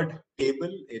Word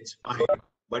table, it's fine.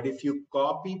 But if you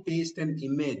copy paste an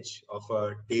image of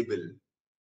a table,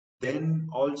 then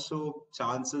also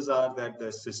chances are that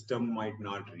the system might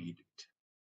not read it.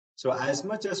 So as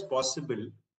much as possible,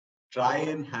 try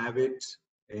and have it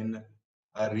in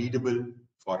a readable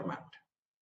format.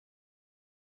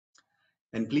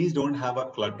 And please don't have a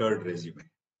cluttered resume,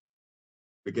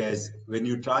 because when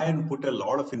you try and put a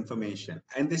lot of information,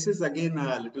 and this is again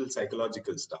a little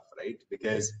psychological stuff, right?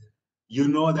 Because you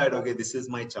know that, okay, this is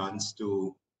my chance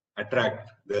to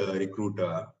attract the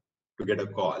recruiter to get a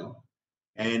call,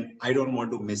 and I don't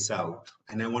want to miss out,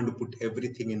 and I want to put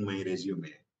everything in my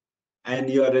resume. And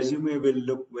your resume will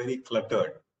look very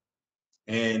cluttered.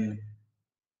 And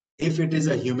if it is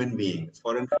a human being,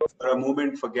 for a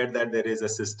moment, forget that there is a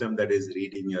system that is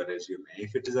reading your resume.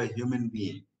 If it is a human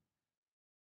being,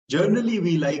 generally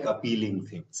we like appealing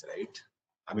things, right?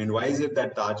 I mean, why is it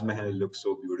that Taj Mahal looks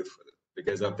so beautiful?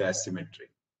 Because of the asymmetry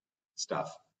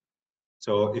stuff.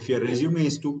 So if your resume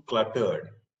is too cluttered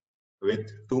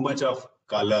with too much of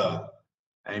color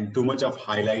and too much of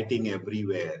highlighting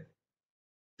everywhere,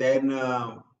 then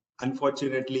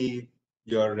unfortunately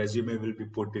your resume will be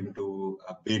put into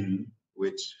a bin,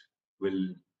 which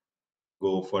will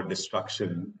go for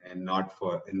destruction and not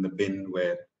for in the bin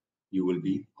where you will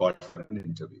be called for an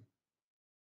interview.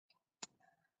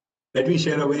 Let me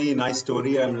share a very nice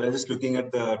story. I'm just looking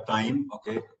at the time.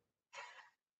 Okay.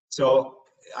 So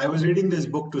I was reading this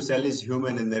book, To Sell is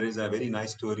Human, and there is a very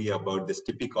nice story about this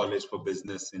Tippy College for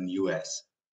Business in US.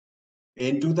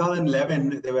 In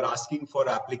 2011, they were asking for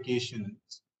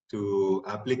applicants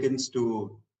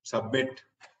to submit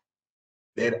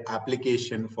their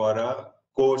application for a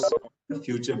course on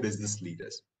future business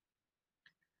leaders.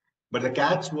 But the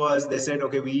catch was, they said,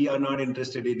 okay, we are not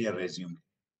interested in your resume.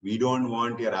 We don't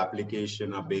want your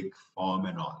application, a big form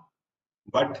and all,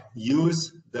 but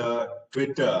use the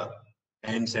Twitter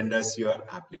and send us your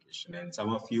application. And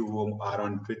some of you who are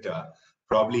on Twitter,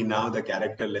 probably now the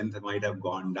character length might have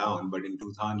gone down, but in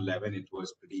 2011, it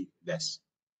was pretty less.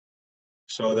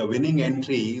 So the winning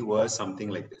entry was something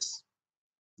like this.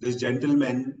 This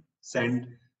gentleman sent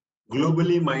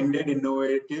globally minded,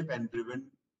 innovative, and driven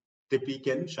Tippy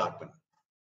can sharpen.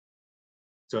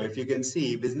 So if you can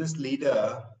see, business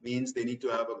leader means they need to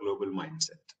have a global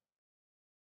mindset,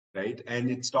 right? And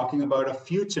it's talking about a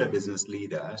future business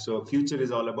leader. So future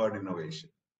is all about innovation.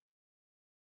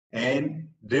 And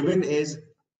driven is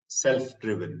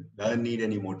self-driven, doesn't need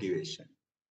any motivation.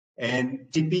 And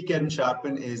Tippy can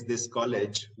sharpen is this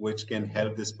college, which can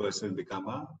help this person become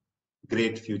a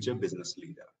great future business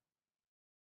leader.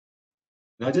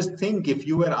 Now just think, if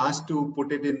you were asked to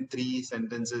put it in 3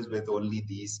 sentences with only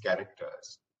these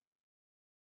characters,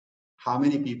 how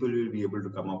many people will be able to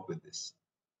come up with this?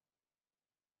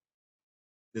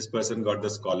 This person got the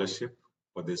scholarship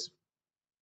for this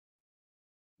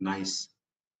nice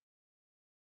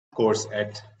course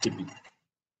at Tippy.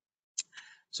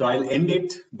 So I'll end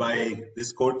it by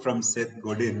this quote from Seth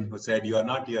Godin, who said, "You are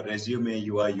not your resume,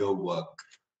 you are your work."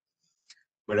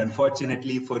 But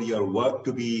unfortunately, for your work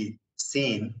to be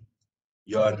seen,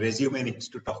 your resume needs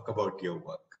to talk about your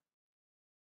work.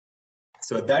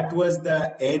 So that was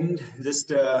the end,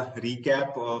 just a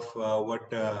recap of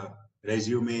what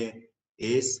resume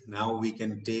is. Now we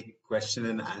can take question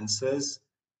and answers.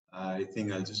 I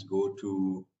think I'll just go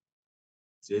to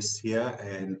this here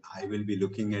and I will be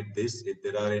looking at this. If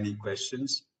there are any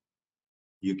questions,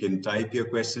 you can type your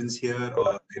questions here,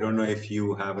 or I don't know if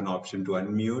you have an option to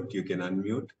unmute, you can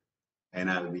unmute and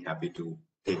I'll be happy to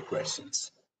take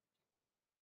questions.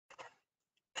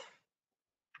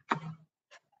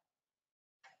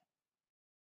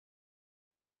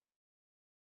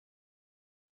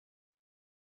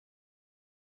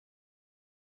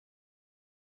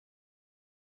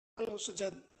 Hello,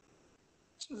 Sajjad.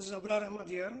 So this is Sajjad Ahmed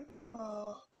here.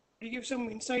 We give some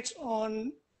insights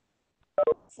on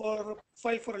for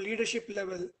file for a leadership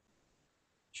level.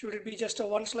 Should it be just a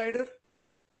one slider?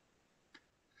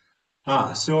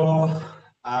 So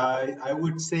I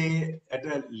would say at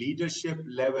a leadership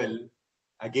level,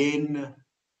 again,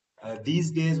 these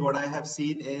days what I have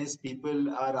seen is people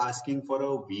are asking for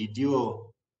a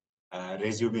video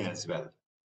resume as well,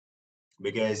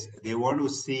 because they want to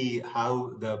see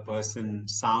how the person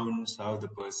sounds, how the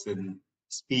person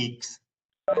speaks,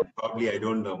 and probably, I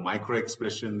don't know, micro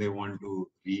expression they want to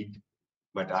read.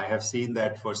 But I have seen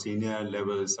that for senior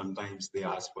levels, sometimes they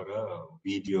ask for a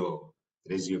video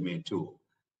resume too.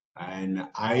 And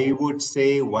I would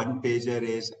say one pager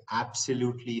is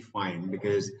absolutely fine,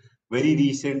 because very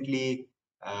recently,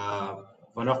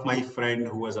 one of my friend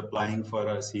who was applying for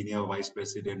a senior vice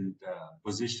president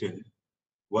position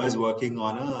was working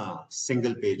on a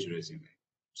single page resume.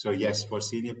 So yes, for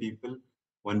senior people,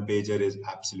 one pager is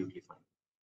absolutely fine.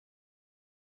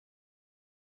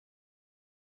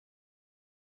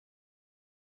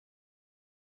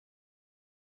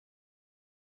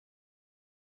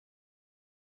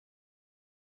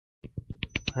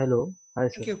 Hello. Hi,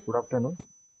 sir. Thank you. Good afternoon.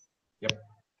 Yep.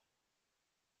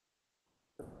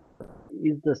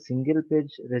 Is the single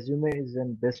page resume is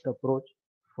an best approach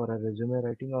for a resume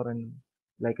writing or an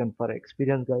like and for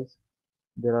experience guys?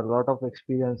 There are a lot of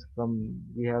experience from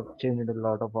we have changed a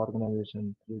lot of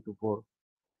organization 3 to 4.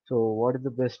 So what is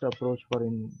the best approach for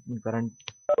in current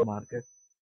market?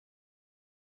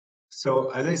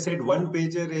 So as I said, one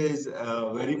pager is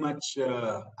very much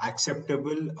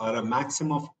acceptable, or a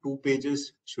maximum of 2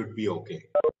 pages should be okay.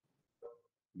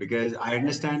 Because I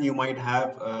understand you might have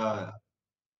a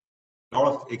lot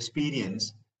of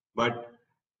experience, but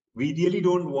we really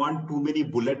don't want too many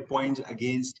bullet points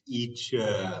against each,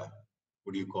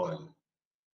 what do you call,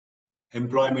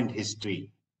 employment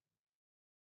history,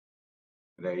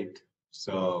 right?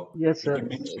 So Yes, you sir. can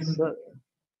mention, So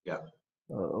yeah.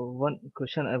 one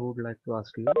question I would like to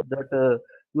ask you that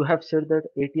you have said that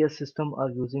ATS system are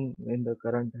using in the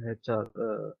current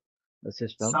HR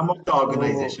system. Some of the So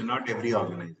organization, not every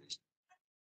organization.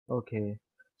 okay.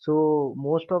 So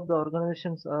most of the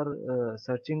organizations are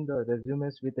searching the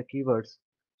resumes with the keywords.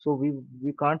 So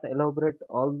we can't elaborate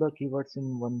all the keywords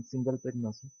in one single page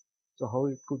message. So how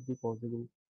it could be possible?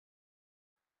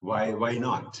 Why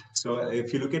not? So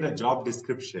if you look at a job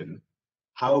description,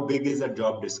 how big is a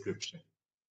job description?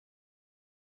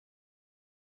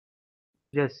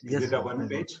 Yes, Is yes, it a sir. I one know.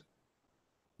 page?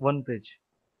 One page.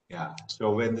 Yeah.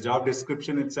 So when the job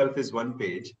description itself is one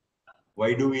page,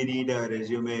 why do we need a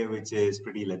resume which is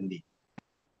pretty lengthy?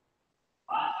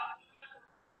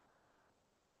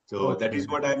 So that Okay. is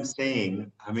what I'm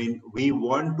saying. I mean, we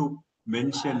want to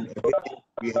mention everything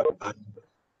we have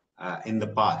done in the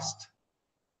past,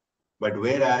 but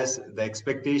whereas the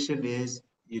expectation is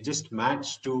you just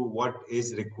match to what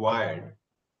is required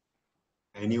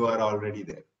and you are already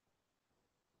there.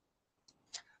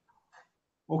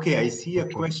 Okay, I see a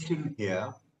Okay. question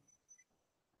here.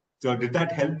 So did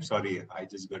that help? Sorry, I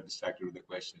just got distracted with the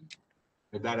question.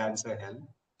 Did that answer help?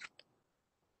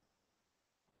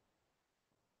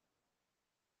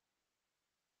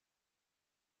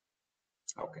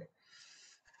 Okay.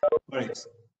 All right.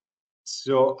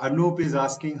 So Anup is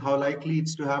asking how likely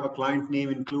it's to have a client name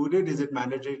included. Is it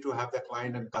mandatory to have the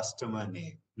client and customer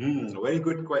name? Very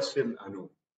good question, Anup.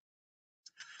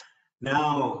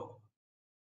 Now,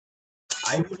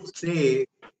 I would say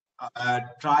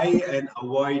try and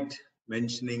avoid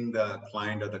mentioning the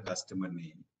client or the customer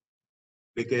name,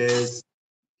 because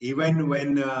even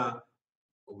when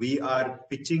we are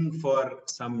pitching for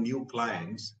some new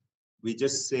clients, we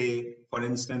just say, for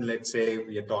instance, let's say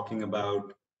we are talking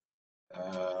about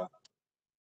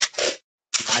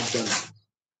McDonald's.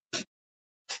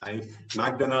 If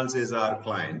McDonald's is our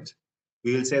client,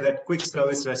 we will say that quick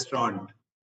service restaurant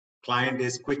client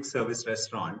is quick service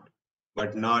restaurant,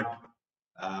 but not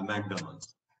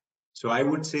McDonald's. So I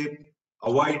would say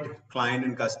avoid client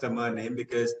and customer name,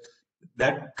 because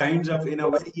that kinds of, in a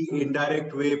very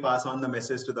indirect way, pass on the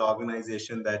message to the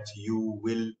organization that you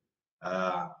will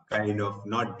kind of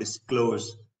not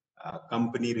disclose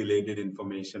company related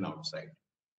information outside.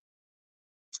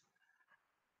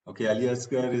 Okay, Ali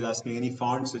Asgar is asking any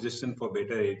font suggestion for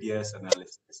better ATS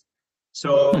analysis.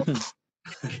 So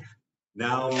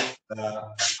now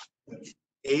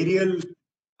Arial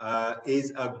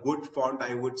is a good font,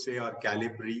 I would say, or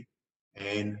Calibri,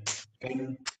 and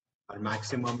 10 or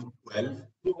maximum 12,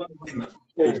 I think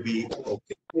should be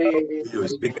okay to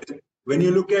use. Because when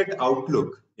you look at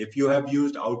Outlook, if you have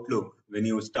used Outlook, when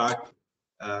you start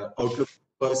Outlook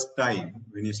first time,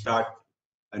 when you start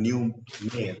a new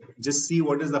mail, just see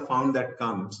what is the font that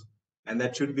comes, and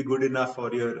that should be good enough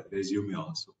for your resume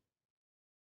also.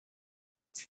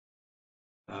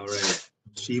 All right.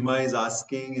 Shima is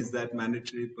asking, is that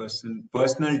mandatory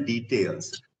personal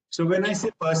details? So when I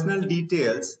say personal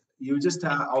details, you just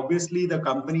have, obviously the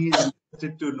company is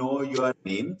interested to know your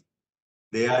name.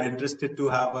 They are interested to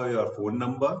have your phone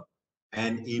number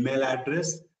and email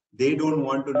address. They don't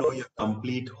want to know your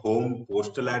complete home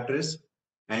postal address.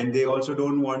 And they also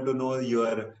don't want to know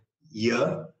your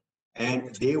year.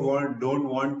 And they don't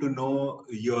want to know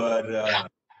your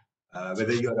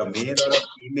whether you're a male or a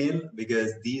female,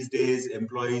 because these days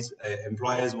employers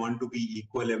want to be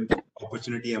equal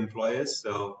opportunity employers.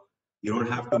 So you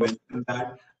don't have to mention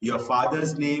that. Your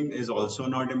father's name is also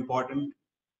not important.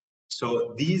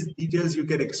 So these details you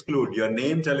can exclude. Your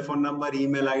name, telephone number,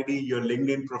 email ID, your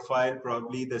LinkedIn profile,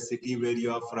 probably the city where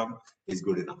you are from is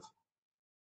good enough.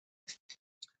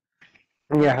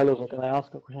 Yeah, hello, sir. Can I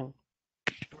ask a question?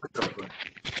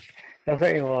 Yeah,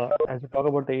 sir, as you talk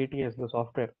about the ATS, the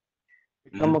software,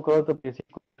 we come across the basic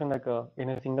question like in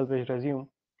a single page resume,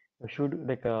 should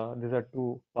like these are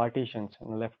two partitions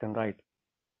on the left and right.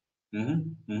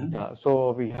 Yeah,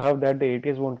 so we have that the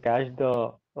ATS won't catch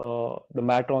the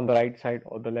matter on the right side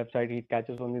or the left side. It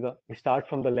catches only it starts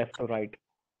from the left to right.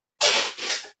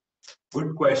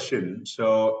 Good question.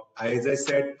 So, as I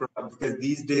said, because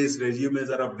these days resumes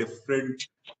are of different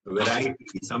variety.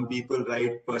 Some people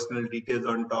write personal details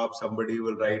on top, somebody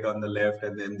will write on the left,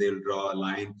 and then they'll draw a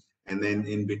line, and then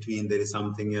in between there is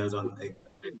something else on at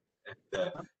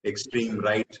the extreme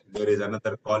right. There is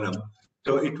another column,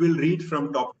 so it will read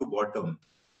from top to bottom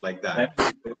like that.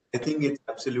 I think it's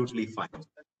absolutely fine.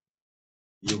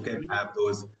 You can have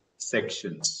those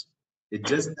sections. It's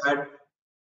just that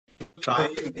try,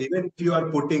 even if you are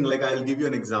putting, like I'll give you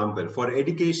an example. For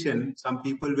education, some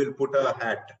people will put a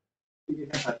hat.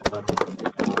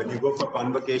 When you go for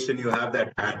convocation, you have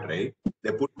that hat, right?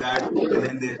 They put that and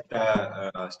then they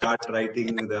start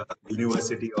writing the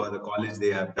university or the college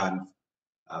they have done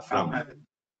from,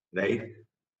 right?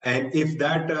 And if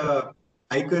that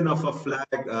icon of a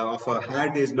flag, of a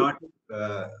hat is not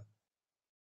uh,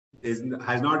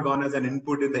 has not gone as an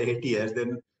input in the ATS,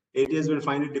 then ATS will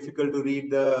find it difficult to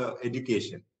read the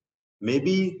education.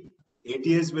 Maybe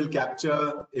ATS will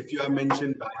capture, if you have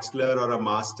mentioned bachelor or a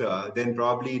master, then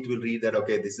probably it will read that,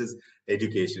 okay, this is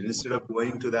education. Instead of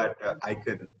going to that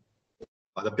icon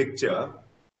or the picture,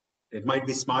 it might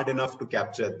be smart enough to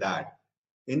capture that.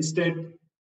 Instead,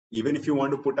 even if you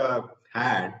want to put a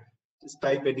hat, just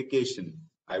type education,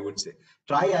 I would say.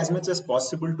 Try as much as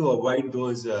possible to avoid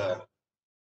those, what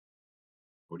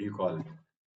do you call it?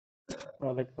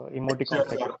 Like emoticons,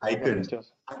 like Or icons.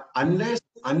 pictures.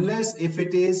 Unless if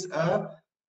it is a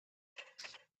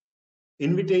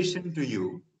invitation to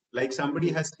you, like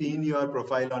somebody has seen your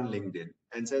profile on LinkedIn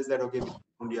and says that, okay, we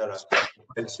found your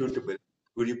profile suitable.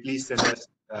 Would you please send us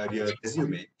your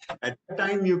resume? At that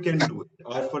time, you can do it.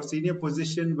 Or for senior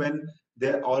position, when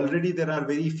there are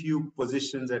very few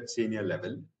positions at senior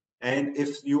level, and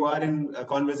if you are in a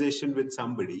conversation with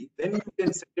somebody, then you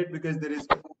can send it because there is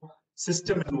no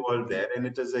system involved there, and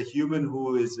it is a human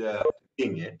who is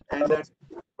reading it, and that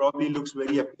probably looks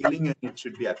very appealing, and it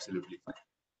should be absolutely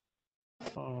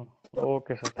fine.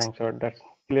 Okay, sir. Thanks, sir. That's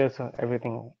clear, sir.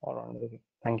 Everything around.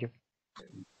 Thank you.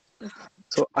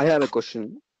 So I have a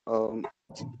question.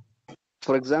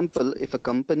 For example, if a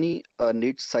company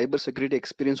needs cybersecurity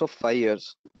experience of 5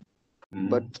 years,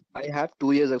 but I have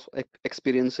 2 years of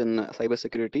experience in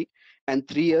cybersecurity and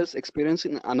 3 years experience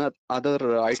in another other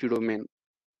IT domain.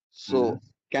 So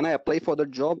can I apply for the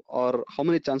job, or how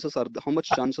much chances are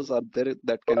there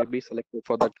that can I be selected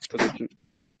for that position?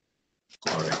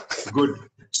 All right, good.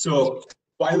 So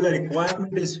while the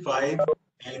requirement is 5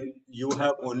 and you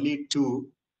have only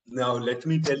 2, now let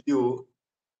me tell you,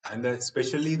 and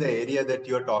especially the area that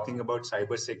you're talking about,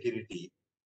 cybersecurity.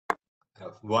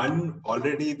 One,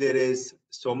 already there is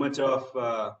so much of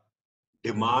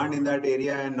demand in that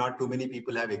area, and not too many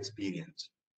people have experience.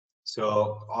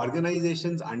 So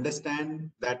organizations understand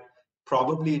that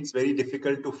probably it's very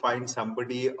difficult to find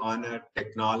somebody on a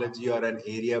technology or an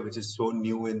area which is so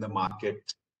new in the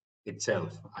market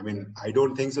itself. I mean, I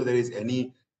don't think so there is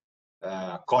any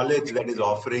college that is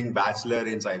offering bachelor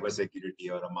in cybersecurity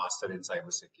or a master in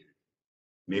cybersecurity.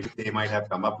 Maybe they might have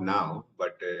come up now,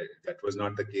 but that was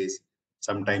not the case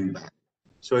some time back.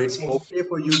 So it's okay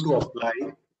for you to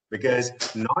apply, because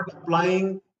not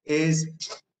applying is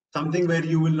something where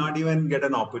you will not even get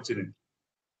an opportunity.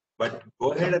 But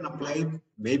go ahead and apply,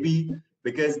 maybe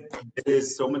because there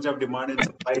is so much of demand and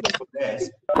supply is so less,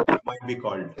 it might be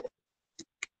called.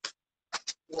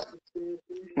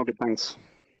 Okay, thanks.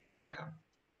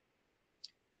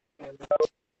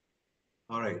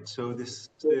 All right, so this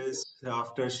is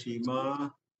after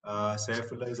Shima.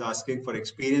 Saifullah is asking for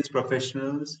experienced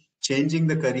professionals changing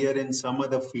the career in some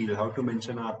other field, how to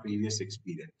mention our previous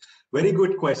experience. Very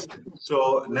good question.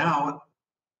 So now,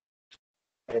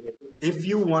 if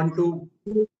you want to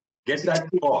get that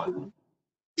call,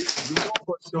 you know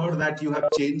for sure that you have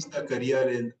changed the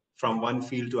career from one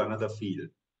field to another field.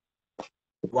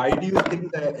 Why do you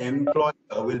think the employer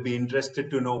will be interested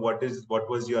to know what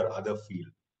was your other field?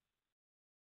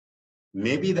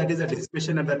 Maybe that is a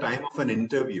discussion at the time of an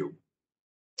interview.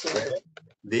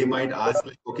 They might ask,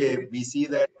 like, okay, we see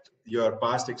that your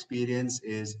past experience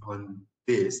is on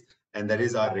this, and that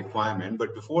is our requirement.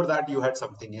 But before that, you had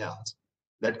something else.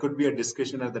 That could be a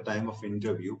discussion at the time of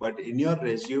interview. But in your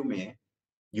resume,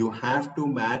 you have to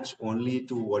match only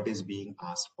to what is being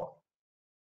asked for.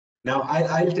 Now,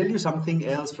 I'll tell you something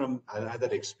else from another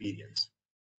experience.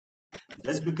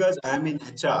 Just because I'm in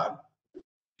HR,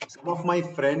 some of my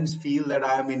friends feel that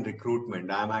I am in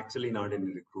recruitment. I'm actually not in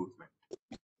recruitment.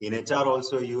 In HR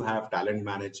also, you have talent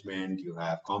management, you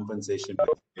have compensation,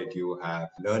 you have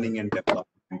learning and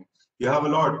development. You have a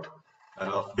lot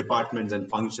of departments and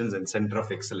functions and center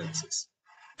of excellences.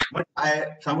 But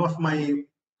some of my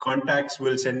contacts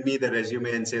will send me the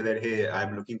resume and say that, hey,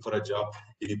 I'm looking for a job.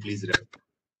 Can you please refer?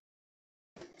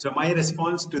 So my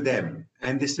response to them,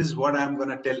 and this is what I'm going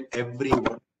to tell every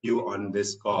one of you on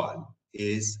this call,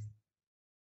 is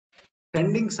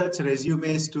sending such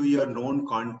resumes to your known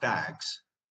contacts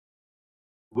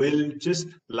will just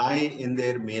lie in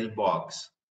their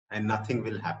mailbox and nothing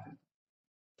will happen.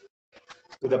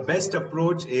 So the best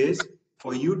approach is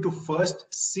for you to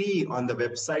first see on the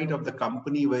website of the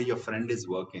company where your friend is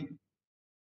working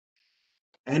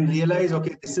and realize,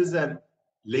 okay, this is a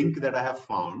link that I have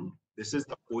found. This is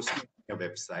the posting on your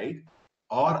website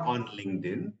or on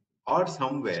LinkedIn or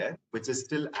somewhere which is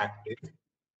still active.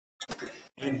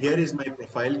 And here is my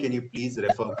profile. Can you please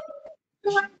refer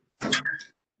me?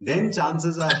 Then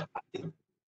chances are high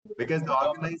because the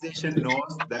organization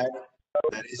knows that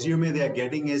the resume they are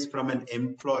getting is from an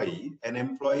employee. An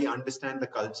employee understands the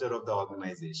culture of the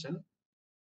organization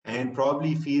and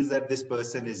probably feels that this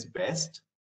person is best.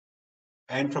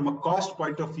 And from a cost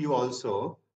point of view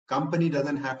also, company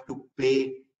doesn't have to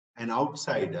pay an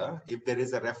outsider. If there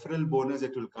is a referral bonus,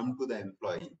 it will come to the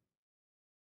employee.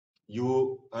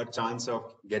 You a chance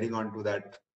of getting onto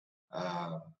that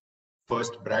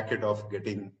first bracket of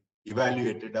getting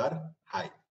evaluated are high.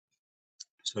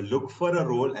 So look for a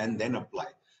role and then apply.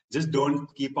 Just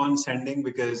don't keep on sending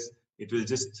because it will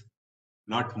just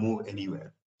not move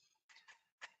anywhere.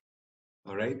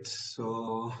 All right.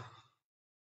 So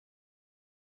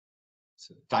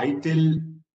title,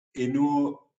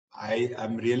 I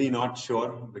am really not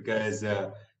sure because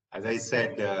as I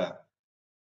said,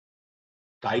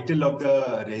 title of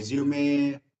the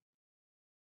resume,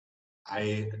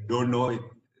 I don't know.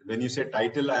 When you say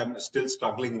title, I'm still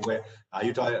struggling. Where are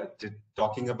you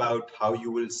talking about how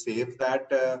you will save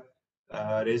that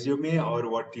resume, or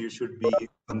what you should be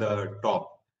on the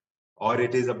top, or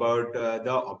it is about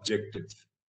the objective?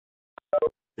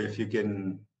 If you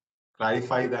can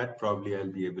clarify that, probably I'll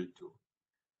be able to.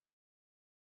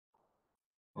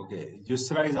 Okay,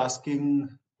 Yusra is asking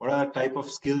what are the type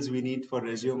of skills we need for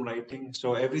resume writing.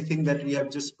 So everything that we have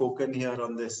just spoken here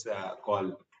on this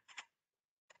call,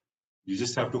 you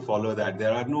just have to follow that.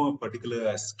 There are no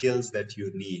particular skills that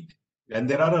you need. And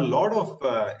there are a lot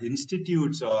of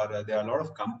institutes or there are a lot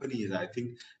of companies. I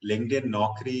think LinkedIn,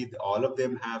 Naukri, all of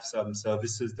them have some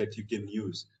services that you can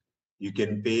use. You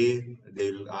can pay,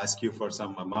 they'll ask you for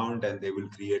some amount and they will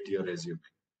create your resume.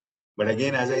 But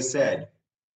again, as I said,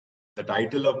 the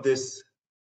title of this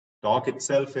talk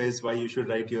itself is why you should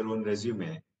write your own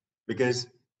resume. Because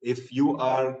if you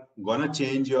are gonna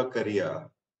change your career,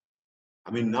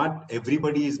 I mean, not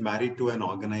everybody is married to an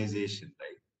organization,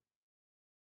 right?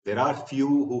 There are few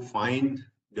who find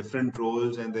different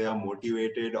roles and they are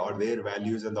motivated or their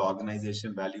values and the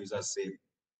organization values are same.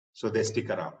 So they stick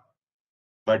around.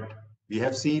 But we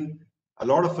have seen a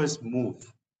lot of us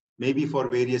move, maybe for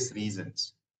various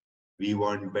reasons. We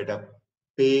want better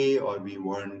pay or we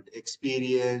want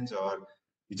experience or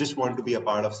we just want to be a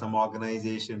part of some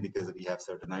organization because we have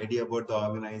certain idea about the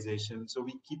organization. So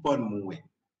we keep on moving.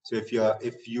 So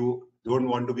if you don't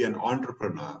want to be an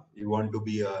entrepreneur, you want to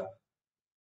be a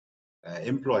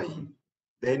employee,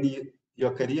 then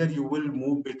your career, you will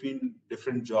move between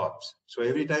different jobs. So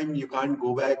every time you can't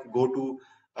go to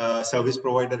a service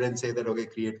provider and say that, okay,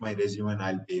 create my resume and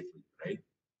I'll pay for you, right?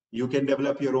 You can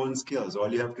develop your own skills.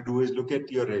 All you have to do is look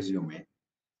at your resume,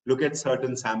 look at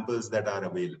certain samples that are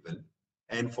available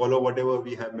and follow whatever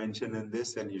we have mentioned in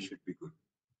this and you should be good.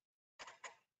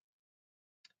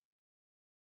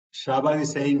 Shaba is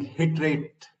saying hit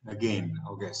rate again.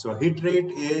 Okay, so hit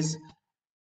rate is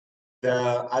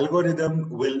the algorithm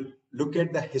will look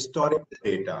at the historical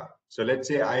data. So let's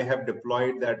say I have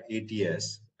deployed that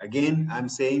ATS. Again, I'm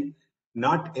saying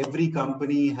not every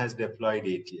company has deployed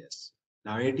ATS.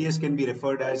 Now, ATS can be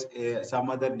referred as some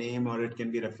other name or it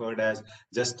can be referred as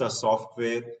just a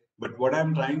software. But what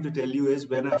I'm trying to tell you is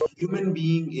when a human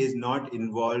being is not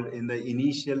involved in the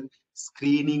initial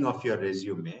screening of your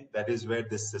resume, that is where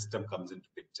this system comes into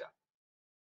picture.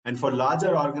 And for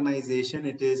larger organization,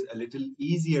 it is a little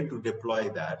easier to deploy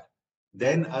that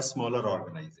than a smaller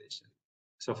organization.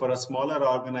 So for a smaller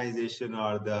organization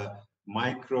or the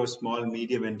micro, small,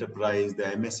 medium enterprise, the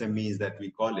MSMEs that we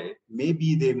call it,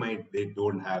 maybe they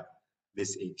don't have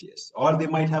this ATS, or they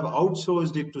might have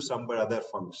outsourced it to some other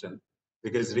function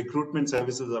because recruitment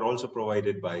services are also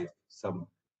provided by some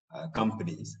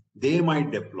companies, they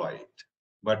might deploy it.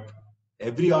 But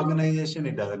every organization,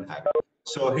 it doesn't have it.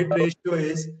 So hit ratio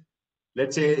is,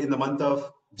 let's say in the month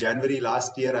of January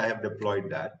last year, I have deployed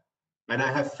that. And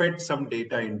I have fed some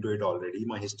data into it already,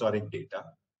 my historic data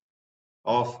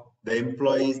of the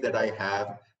employees that I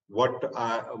have,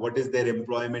 what is their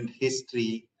employment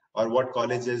history, or what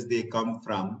colleges they come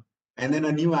from. And then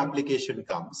a new application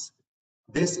comes.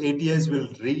 This ATS will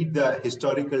read the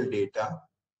historical data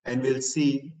and will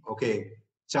see, okay,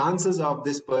 chances of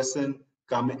this person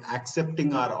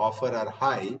accepting our offer are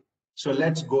high. So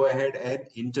let's go ahead and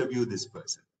interview this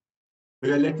person.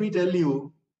 Well, let me tell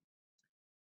you,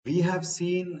 we have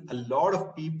seen a lot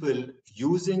of people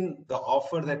using the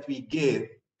offer that we gave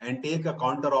and take a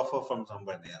counter offer from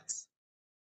someone else.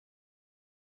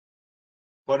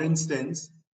 For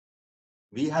instance,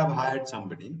 we have hired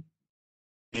somebody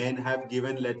and have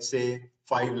given, let's say,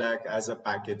 5 lakh as a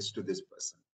package to this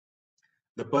person.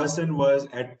 The person was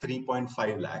at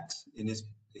 3.5 lakhs in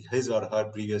his or her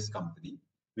previous company.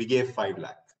 We gave 5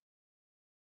 lakh.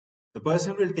 The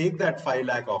person will take that 5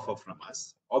 lakh offer from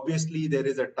us. Obviously, there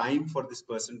is a time for this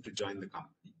person to join the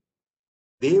company.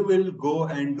 They will go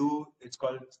and do, it's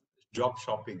called job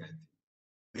shopping, I think.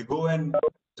 They go and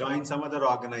join some other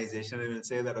organization and will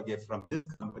say that, okay, from this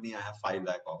company, I have 5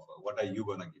 lakh offer. What are you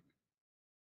going to give me?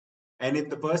 And if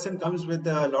the person comes with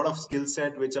a lot of skill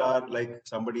set, which are like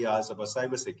somebody asked about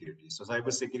cybersecurity. So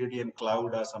cybersecurity and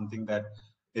cloud are something that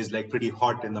is like pretty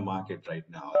hot in the market right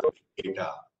now,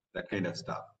 data, that kind of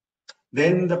stuff.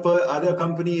 Then the other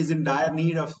company is in dire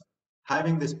need of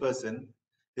having this person.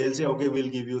 They'll say, okay, we'll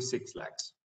give you 6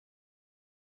 lakhs.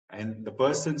 And the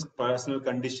person's personal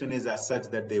condition is as such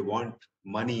that they want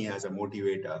money as a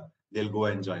motivator. They'll go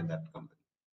and join that company.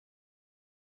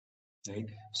 Right?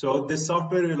 So this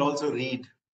software will also read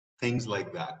things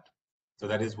like that. So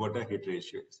that is what a hit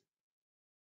ratio is.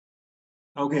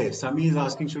 Okay, Sami is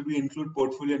asking, should we include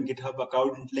portfolio and GitHub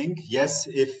account link? Yes,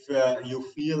 if you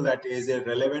feel that is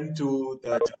relevant to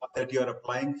the job that you're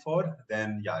applying for,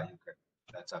 then yeah, you can.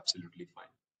 That's absolutely fine.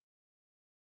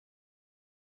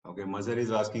 Okay, Mazhar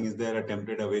is asking, is there a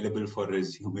template available for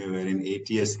resume wherein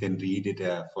ATS can read it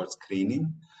for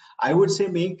screening? I would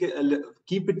say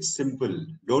keep it simple.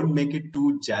 Don't make it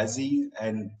too jazzy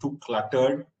and too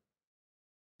cluttered.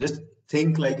 Just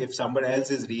think like if somebody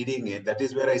else is reading it, that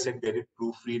is where I said get it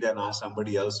proofread and ask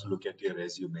somebody else to look at your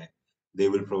resume. They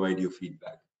will provide you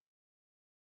feedback.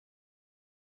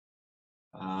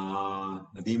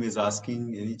 Nadeem is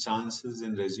asking, any chances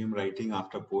in resume writing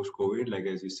after post-COVID? Like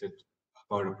as you said,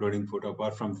 about uploading photo,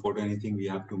 apart from photo, anything we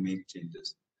have to make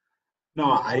changes?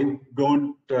 No, I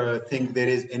don't think there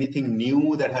is anything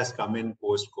new that has come in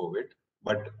post-COVID,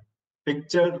 but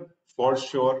picture for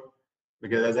sure,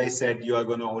 because as I said, you are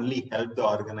going to only help the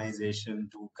organization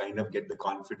to kind of get the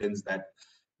confidence that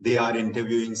they are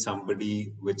interviewing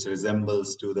somebody which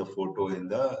resembles to the photo in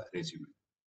the resume.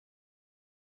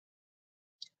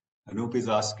 Anup is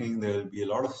asking, there will be a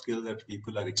lot of skills that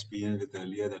people are experienced with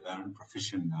earlier that aren't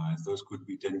proficient now, as those could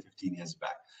be 10, 15 years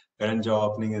back. Current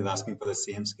job opening is asking for the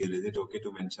same skill. Is it okay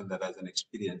to mention that as an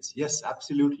experience? Yes,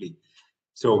 absolutely.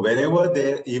 So wherever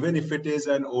there, even if it is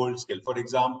an old skill, for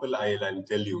example, I'll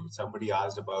tell you, somebody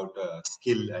asked about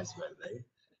skill as well, right?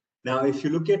 Now, if you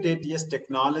look at it, yes,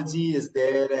 technology is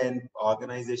there and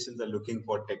organizations are looking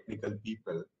for technical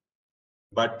people.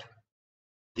 But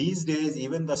these days,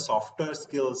 even the softer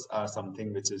skills are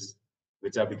something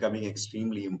which are becoming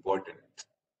extremely important.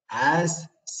 As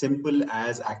simple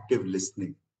as active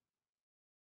listening,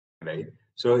 right?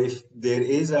 So if there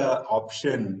is an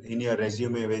option in your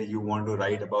resume where you want to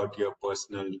write about your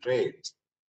personal traits,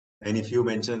 and if you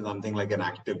mention something like an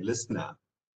active listener,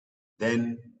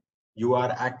 then you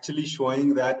are actually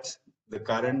showing that the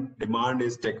current demand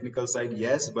is technical side,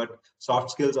 yes, but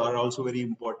soft skills are also very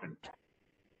important.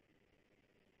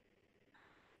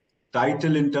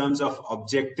 Title in terms of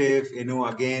objective,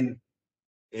 again,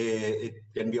 it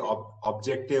can be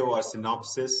objective or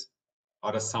synopsis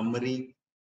or a summary.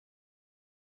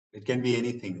 It can be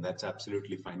anything. That's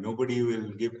absolutely fine. Nobody will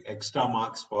give extra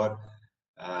marks for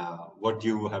what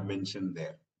you have mentioned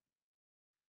there.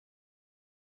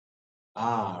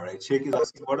 Right. Sheikh is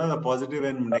asking, what are the positive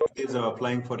and negatives of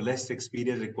applying for less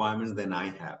experience requirements than I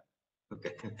have?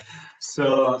 Okay.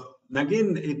 So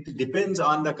again, it depends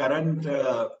on the current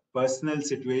personal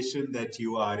situation that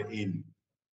you are in.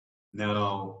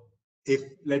 Now, if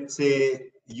let's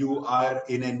say you are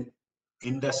in an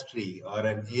industry or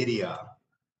an area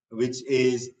which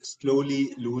is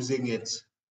slowly losing its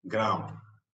ground.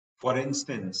 For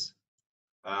instance,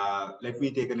 let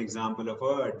me take an example of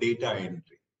a data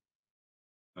entry.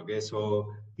 Okay,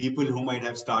 so people who might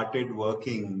have started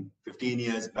working 15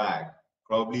 years back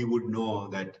probably would know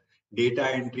that data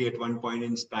entry at one point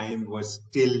in time was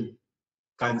still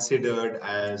considered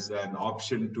as an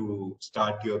option to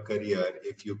start your career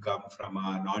if you come from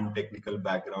a non-technical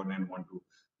background and want to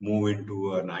move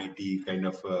into an IT kind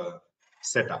of a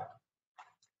setup.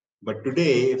 But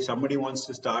today, if somebody wants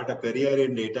to start a career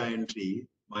in data entry,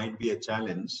 might be a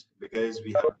challenge because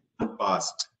we have gone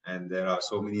past and there are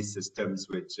so many systems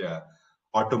which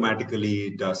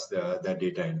automatically does the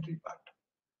data entry part,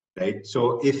 right?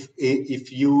 So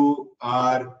if you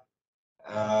are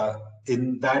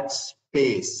in that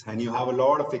space and you have a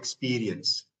lot of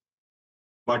experience,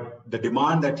 but the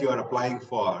demand that you are applying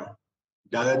for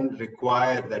doesn't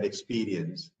require that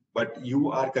experience, but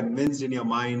you are convinced in your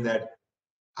mind that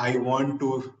I want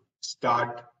to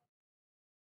start,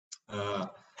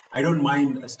 I don't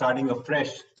mind starting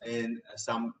afresh in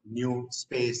some new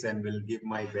space and will give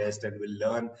my best and will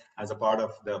learn as a part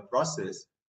of the process,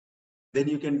 then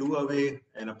you can do away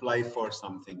and apply for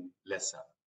something lesser.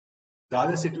 The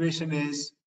other situation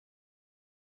is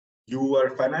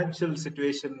your financial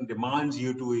situation demands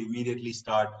you to immediately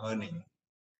start earning,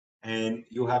 and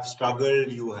you have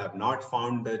struggled, you have not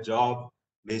found the job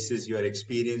basis your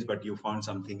experience, but you found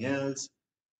something else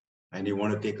and you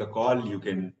want to take a call, you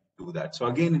can do that. So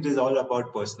again, it is all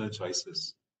about personal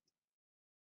choices.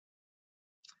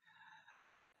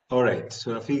 All right,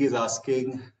 so Rafiq is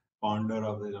asking, founder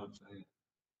of the job site,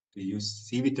 to use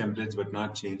CV templates but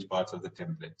not change parts of the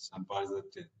templates. Some parts of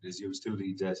the resume still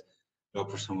reads as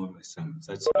some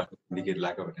such indicate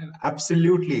lack of attention.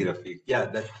 Absolutely, Rafiq. Yeah,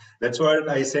 that's what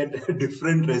I said.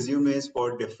 Different resumes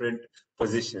for different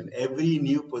position. Every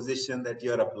new position that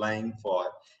you are applying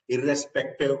for,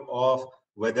 irrespective of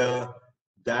whether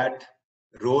that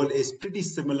role is pretty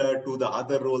similar to the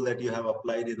other role that you have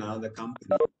applied in another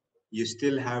company, you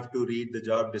still have to read the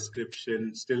job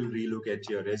description, still relook at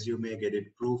your resume, get it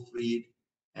proofread,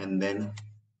 and then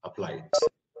apply it.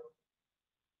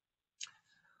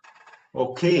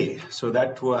 Okay, so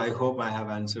that I hope I have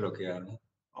answered. Okay, Anna.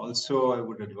 Also, I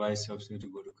would advise you to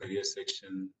go to career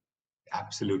section.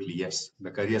 Absolutely, yes. The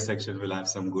career section will have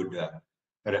some good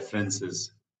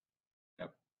references.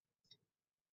 Yep.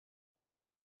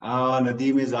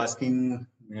 Nadeem is asking,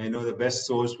 I know the best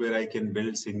source where I can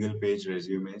build single page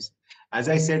resumes. As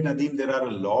I said, Nadeem, there are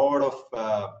a lot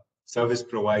of service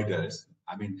providers.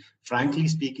 I mean, frankly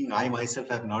speaking, I myself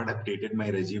have not updated my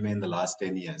resume in the last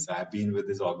 10 years. I have been with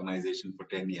this organization for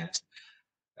 10 years.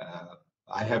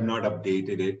 I have not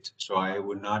updated it, so I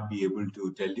would not be able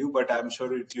to tell you, but I'm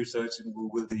sure if you search in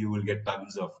Google, you will get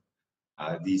tons of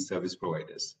these service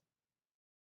providers.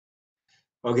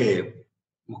 Okay,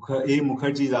 A.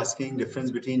 Mukherjee is asking difference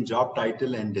between job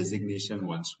title and designation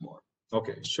once more.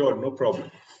 Okay, sure, no problem.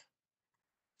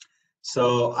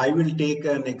 So I will take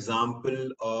an example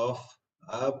of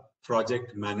a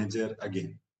project manager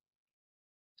again.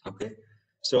 Okay,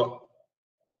 so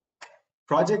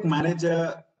project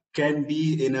manager can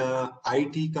be in a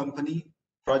IT company.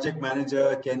 Project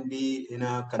manager can be in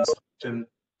a construction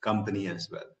company as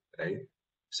well, right?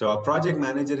 So a project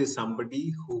manager is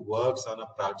somebody who works on a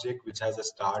project which has a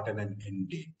start and an end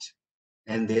date.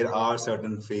 And there are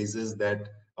certain phases that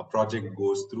a project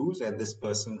goes through, and this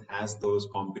person has those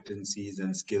competencies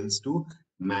and skills to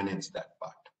manage that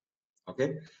part.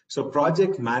 Okay, so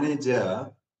project manager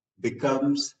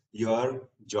becomes your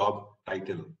job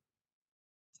title.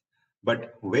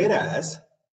 But whereas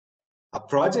a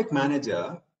project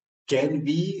manager can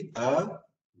be a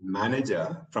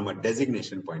manager from a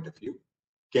designation point of view,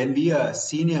 can be a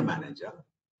senior manager,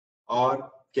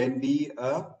 or can be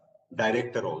a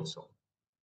director also.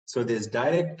 So there's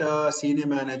director, senior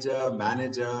manager,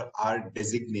 manager are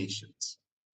designations,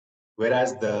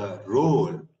 whereas the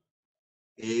role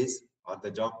is, or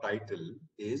the job title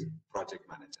is project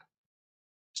manager.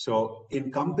 So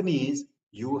in companies,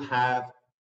 you have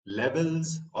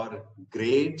levels or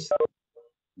grades,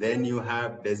 then you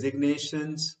have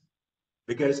designations,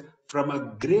 because from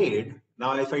a grade,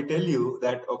 now if I tell you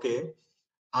that, okay,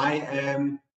 I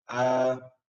am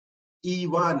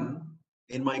E1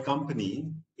 in my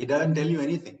company, it doesn't tell you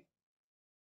anything.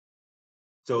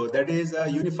 So that is a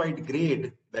unified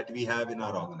grade that we have in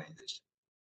our organization.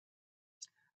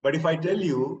 But if I tell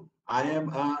you I am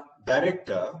a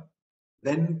director,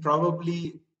 then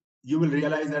probably you will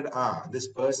realize that this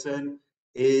person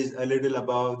is a little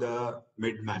above the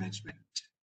mid management,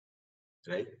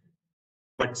 right?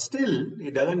 But still,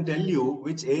 it doesn't tell you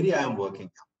which area I'm working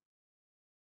on.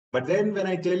 But then when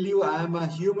I tell you I am a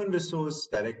human resource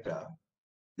director,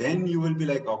 then you will be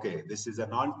like, okay, this is a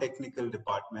non-technical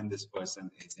department this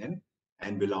person is in,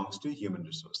 and belongs to human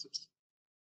resources.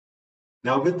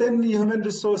 Now, within human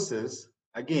resources,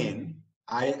 again,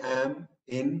 I am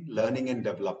in learning and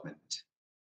development.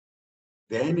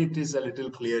 Then it is a little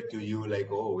clear to you, like,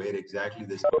 oh, where exactly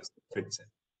this person fits in.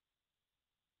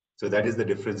 So that is the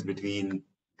difference between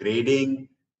grading,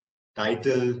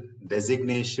 title,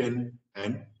 designation,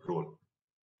 and role.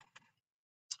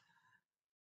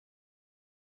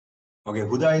 Okay,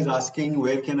 Huda is asking,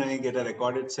 where can I get a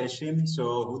recorded session?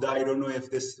 So Huda, I don't know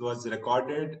if this was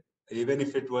recorded. Even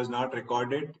if it was not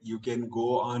recorded, you can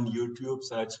go on YouTube,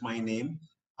 search my name.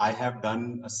 I have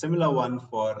done a similar one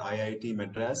for IIT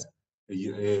Madras.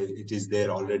 It is there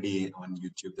already on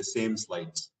YouTube, the same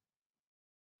slides.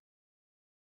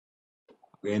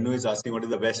 Renu is asking, what is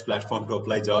the best platform to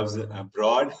apply jobs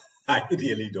abroad? I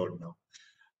really don't know.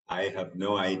 I have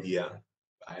no idea.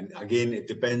 And again, it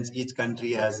depends. Each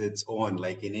country has its own.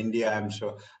 Like in India, I'm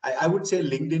sure. I would say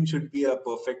LinkedIn should be a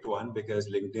perfect one because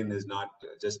LinkedIn is not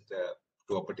just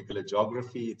to a particular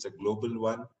geography. It's a global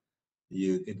one.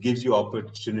 It gives you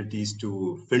opportunities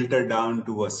to filter down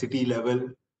to a city level.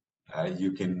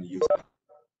 You can use that.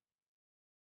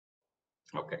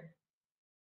 Okay.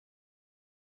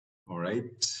 All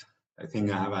right. I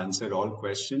think I have answered all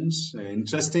questions.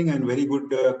 Interesting and very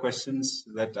good questions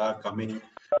that are coming.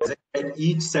 As I said,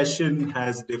 each session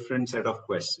has different set of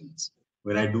questions.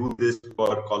 When I do this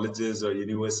for colleges or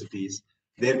universities,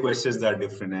 their questions are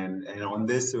different. And on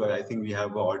this, I think we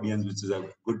have an audience which is a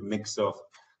good mix of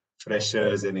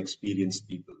freshers and experienced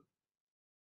people.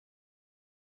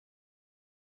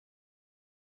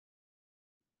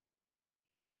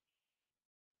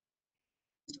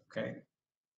 Okay.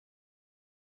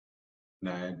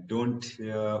 Now, I don't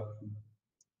hear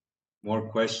more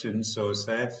questions. So,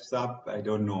 Saif Saab, I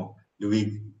don't know. Do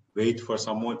we wait for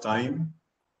some more time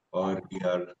or we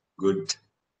are good?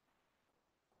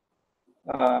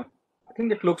 I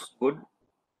think it looks good.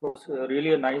 It was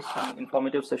really a nice and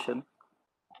informative session.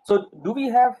 So do we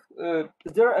have,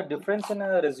 is there a difference in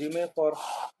a resume for,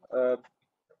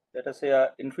 let us say,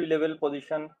 a entry-level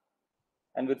position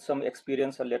and with some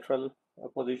experience, a lateral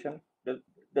position?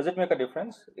 Does it make a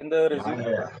difference in the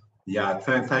resume? Yeah.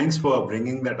 Thanks for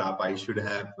bringing that up. I should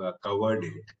have covered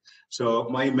it. So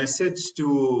my message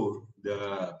to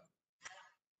the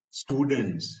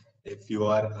students, if you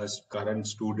are a current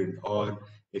student or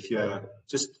if you are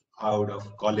just out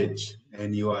of college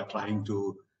and you are trying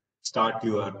to start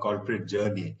your corporate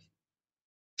journey,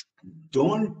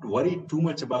 don't worry too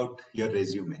much about your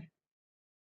resume.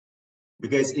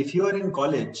 Because if you are in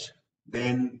college,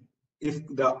 then if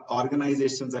the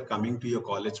organizations are coming to your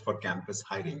college for campus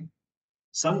hiring,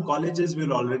 some colleges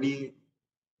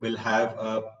will have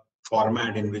a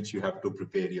format in which you have to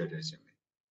prepare your resume,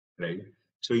 right?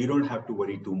 So you don't have to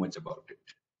worry too much about it.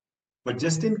 But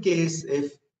just in case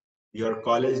if your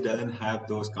college doesn't have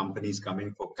those companies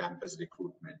coming for campus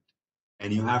recruitment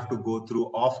and you have to go through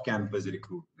off-campus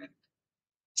recruitment,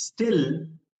 still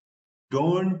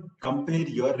don't compare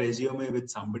your resume with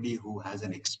somebody who has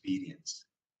an experience,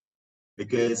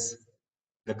 because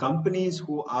the companies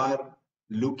who are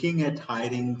looking at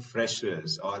hiring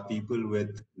freshers or people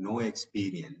with no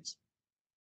experience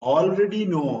already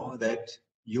know that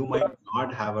you might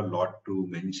not have a lot to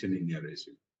mention in your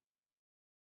resume.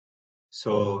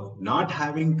 So not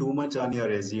having too much on your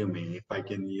resume, if I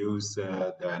can use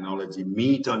the analogy,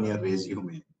 meat on your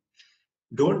resume,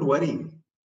 don't worry.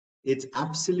 It's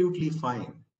absolutely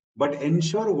fine. But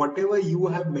ensure whatever you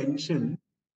have mentioned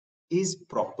is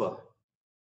proper.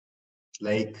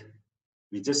 Like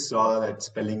we just saw that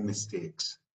spelling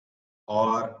mistakes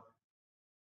or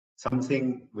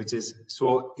something which is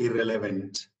so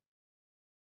irrelevant,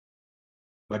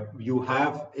 but you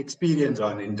have experience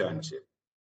on internship,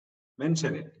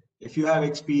 mention it. If you have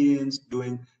experience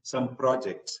doing some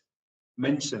projects,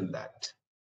 mention that.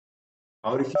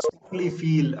 Or if you strongly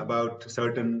feel about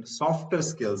certain softer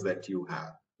skills that you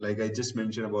have, like I just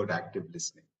mentioned about active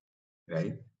listening,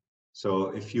 right? So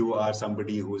if you are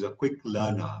somebody who's a quick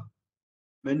learner,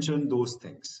 mention those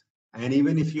things. And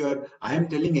even if I am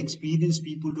telling experienced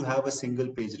people to have a single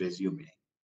page resume.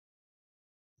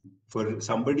 For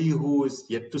somebody who is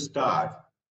yet to start,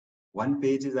 one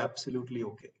page is absolutely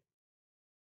okay.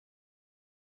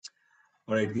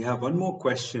 All right, we have one more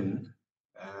question.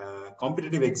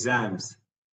 Competitive exams.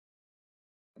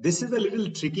 This is a little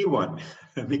tricky one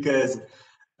because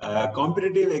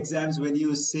competitive exams, when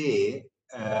you say,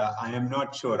 I am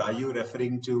not sure, are you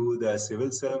referring to the civil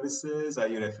services? Are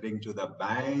you referring to the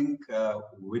bank?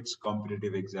 Which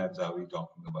competitive exams are we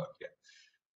talking about here?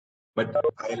 But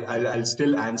I'll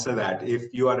still answer that.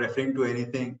 If you are referring to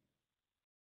anything,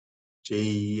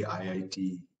 JEE,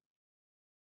 IIT,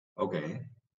 Okay.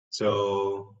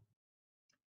 So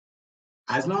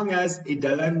as long as it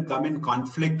doesn't come in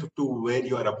conflict to where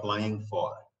you are applying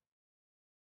for,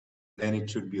 then it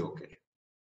should be okay.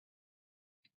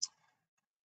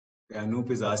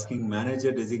 Anup is asking,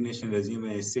 manager designation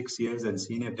resume is 6 years and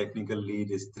senior technical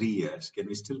lead is 3 years. Can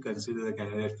we still consider the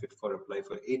candidate fit for apply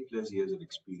for 8+ years of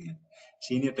experience?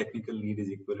 Senior technical lead is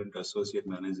equivalent to associate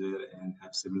manager and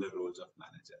have similar roles of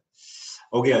manager.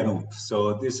 Okay, Anup.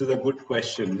 So this is a good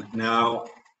question. Now,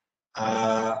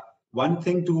 one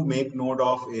thing to make note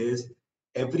of is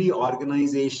every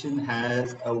organization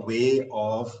has a way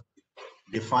of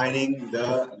defining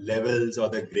the levels or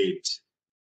the grades.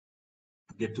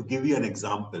 Okay, to give you an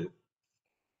example,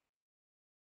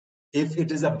 if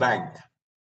it is a bank,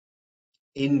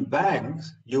 in banks,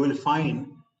 you will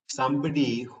find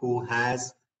somebody who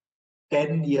has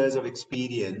 10 years of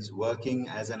experience working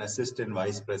as an assistant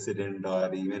vice president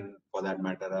or even for that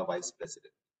matter, a vice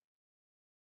president.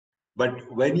 But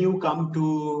when you come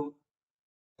to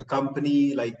a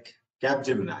company like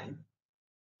Capgemini,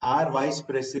 our vice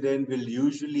president will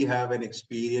usually have an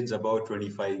experience about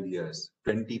 25 years,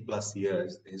 20+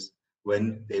 years is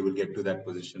when they will get to that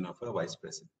position of a vice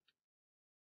president.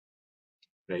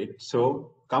 Right?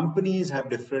 So companies have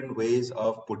different ways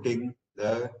of putting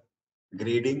the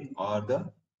grading or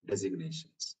the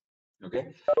designations.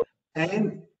 Okay.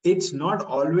 And it's not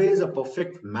always a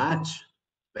perfect match.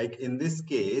 Like in this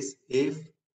case, if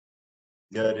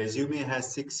the resume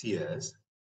has 6 years,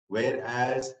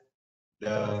 whereas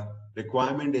the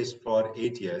requirement is for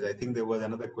 8 years. I think there was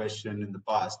another question in the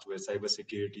past where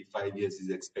cybersecurity 5 years is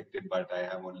expected, but I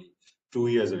have only 2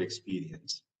 years of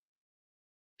experience.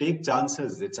 Take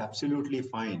chances. It's absolutely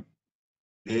fine.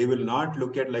 They will not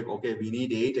look at like, okay, we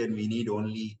need 8 and we need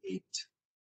only 8.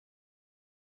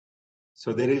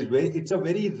 So it's a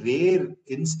very rare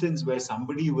instance where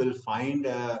somebody will find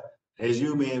a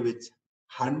resume which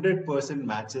 100%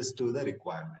 matches to the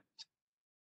requirement.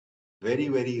 Very,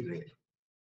 very rare,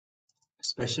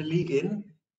 especially in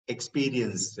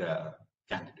experienced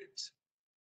candidates.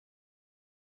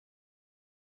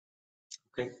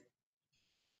 Okay.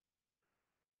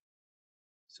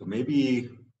 So maybe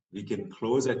we can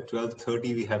close at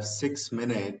 12:30. We have 6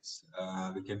 minutes.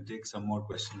 We can take some more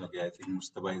questions. Okay, I think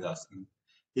Mustafa is asking.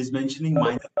 He's mentioning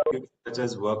minor activities such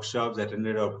as workshops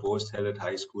attended or posts held at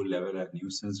high school level are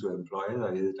nuisance to employers,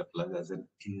 or is it applied as an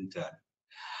intern?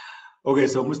 Okay,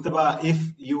 so Mustafa, if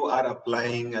you are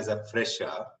applying as a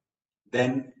fresher,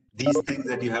 then these things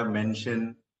that you have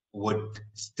mentioned would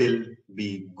still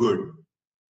be good.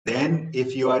 Then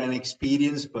if you are an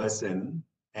experienced person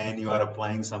and you are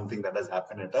applying something that has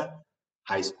happened at a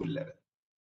high school level.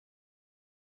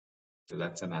 So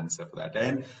that's an answer for that.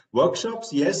 And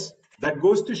workshops, yes, that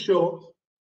goes to show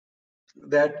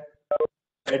that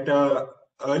at an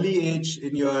early age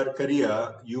in your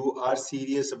career, you are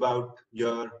serious about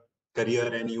your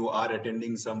career and you are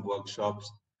attending some workshops.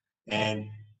 And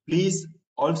please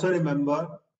also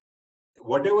remember,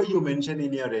 whatever you mention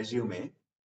in your resume,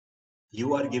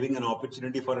 you are giving an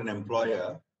opportunity for an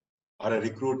employer or a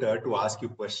recruiter to ask you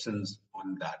questions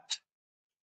on that.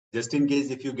 Just in case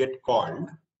if you get called,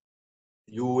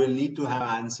 you will need to have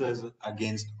answers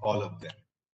against all of them.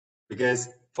 Because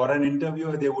for an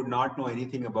interviewer, they would not know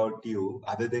anything about you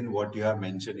other than what you have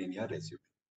mentioned in your resume.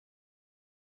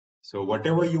 So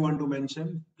whatever you want to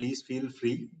mention, please feel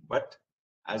free, but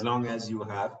as long as you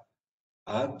have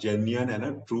a genuine and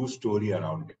a true story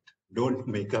around it. Don't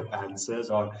make up answers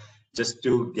or just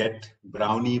to get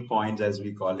brownie points, as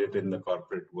we call it in the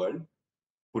corporate world,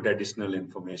 put additional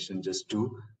information just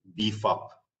to beef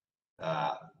up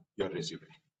your resume.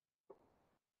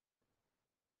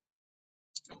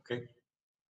 Okay.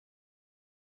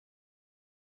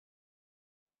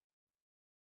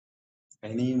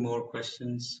 Any more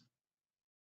questions?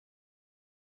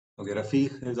 Okay,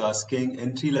 Rafiq is asking,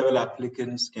 entry-level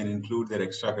applicants can include their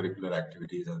extracurricular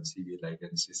activities on CV like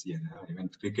NCC and even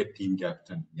cricket team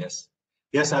captain. Yes.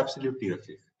 Yes, absolutely,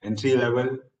 Rafiq.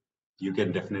 Entry-level, you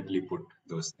can definitely put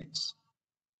those things.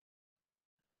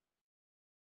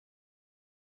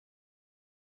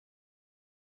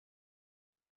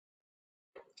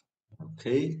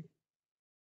 Okay.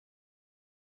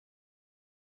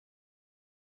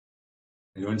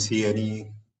 I don't see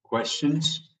any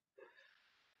questions.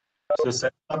 So,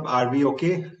 Sajjad, are we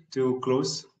okay to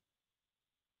close?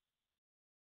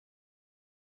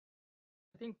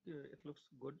 I think it looks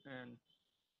good, and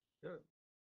yeah,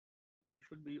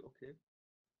 should be okay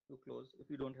to close if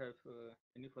you don't have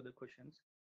any further questions.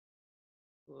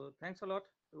 So thanks a lot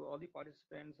to all the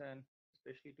participants and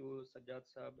especially to Sajjad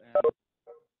Sab and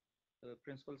the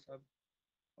principal sub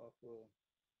of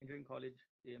Engineering College,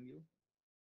 AMU,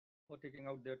 for taking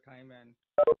out their time and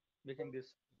making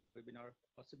this webinar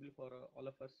possible for all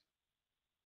of us.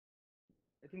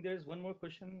 I think there is one more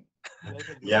question about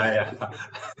the Yeah.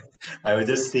 I was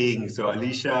just saying, so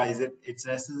Alicia, it's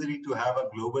necessary to have a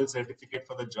global certificate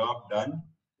for the job done?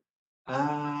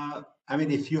 I mean,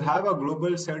 if you have a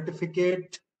global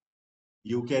certificate,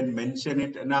 you can mention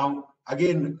it. Now,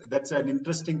 again, that's an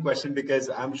interesting question,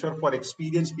 because I'm sure for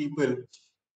experienced people,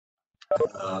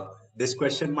 this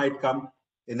question might come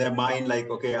in their mind like,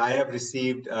 okay, I have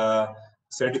received a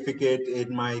certificate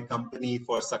in my company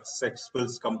for successful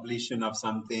completion of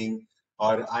something,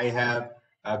 or I have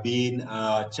been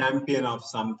a champion of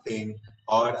something,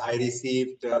 or I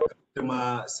received a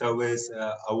customer service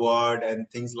award and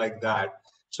things like that.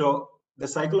 So the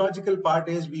psychological part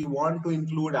is we want to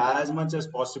include as much as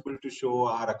possible to show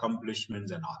our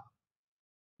accomplishments and all,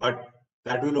 but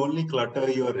that will only clutter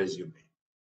your resume.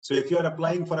 So if you're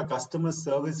applying for a customer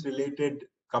service related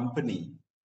company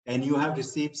and you have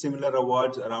received similar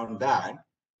awards around that,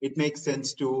 it makes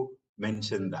sense to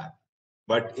mention that.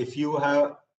 But if you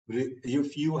have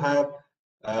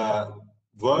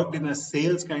worked in a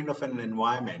sales kind of an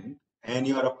environment and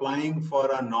you are applying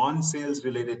for a non-sales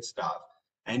related stuff,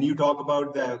 and you talk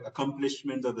about the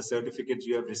accomplishments or the certificates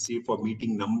you have received for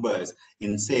meeting numbers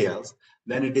in sales,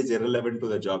 then it is irrelevant to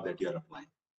the job that you're applying.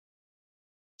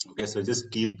 Okay, so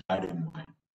just keep that in mind.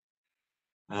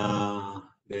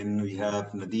 Then we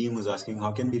have Nadeem who's asking,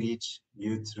 how can we reach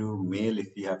you through mail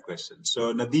if we have questions?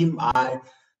 So Nadeem,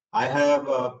 I have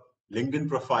a LinkedIn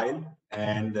profile,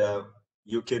 and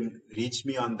you can reach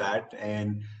me on that.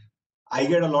 And I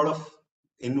get a lot of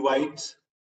invites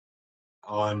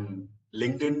on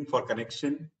LinkedIn for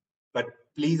connection, but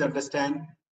please understand,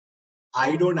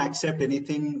 I don't accept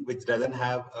anything which doesn't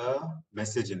have a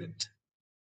message in it.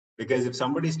 Because if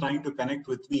somebody is trying to connect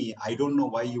with me, I don't know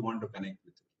why you want to connect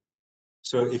with me.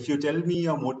 So if you tell me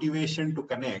your motivation to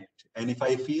connect, and if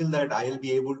I feel that I'll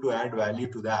be able to add value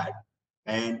to that,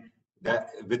 and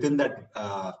that within that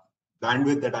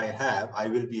bandwidth that I have, I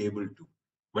will be able to.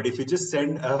 But if you just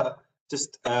send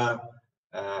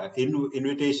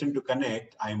invitation to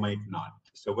connect, I might not.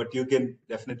 So, but you can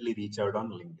definitely reach out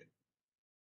on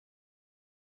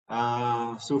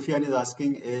LinkedIn. Sufyan is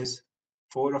asking, is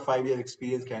 4 or 5 year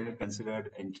experience candidate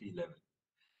considered entry level?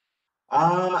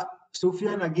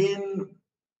 Sufyan, again,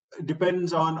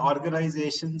 depends on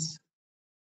organizations.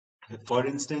 For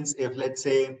instance, if let's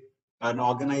say an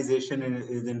organization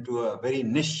is into a very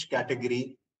niche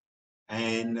category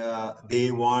and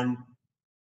they want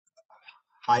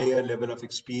higher level of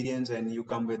experience and you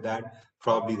come with that,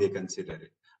 probably they consider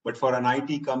it. But for an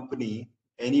IT company,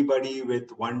 anybody with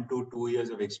 1 to 2 years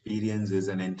of experience is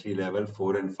an entry level.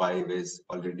 4 and 5 is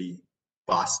already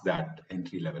past that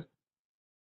entry level.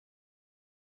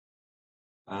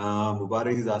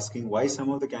 Mubarak is asking why some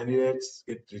of the candidates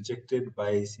get rejected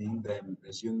by seeing their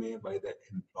resume by the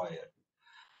employer.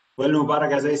 Well,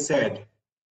 Mubarak, as I said,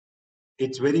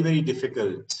 it's very, very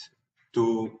difficult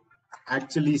to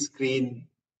actually screen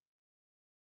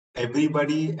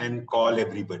everybody and call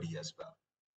everybody as well.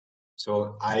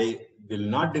 So I will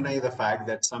not deny the fact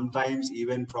that sometimes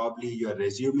even probably your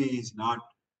resume is not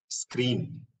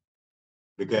screened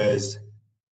because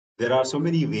there are so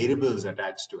many variables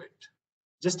attached to it.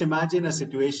 Just imagine a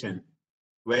situation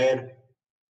where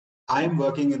I'm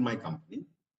working in my company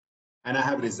and I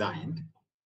have resigned,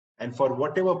 and for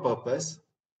whatever purpose,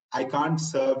 I can't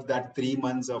serve that 3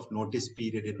 months of notice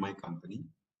period in my company,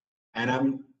 and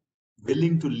I'm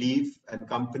willing to leave, and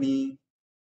company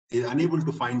is unable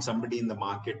to find somebody in the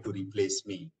market to replace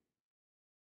me.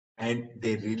 And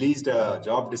they released a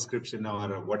job description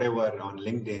or whatever on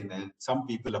LinkedIn, and some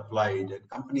people applied, and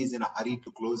companies in a hurry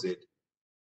to close it.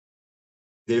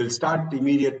 They will start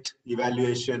immediate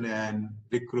evaluation and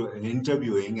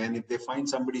interviewing, and if they find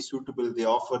somebody suitable, they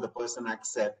offer, the person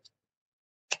accept,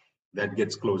 that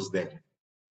gets closed there.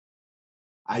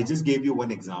 I just gave you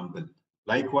one example.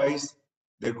 Likewise,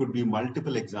 there could be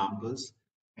multiple examples,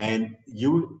 and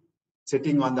you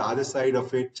sitting on the other side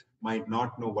of it might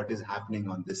not know what is happening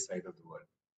on this side of the world.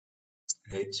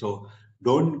 Right? So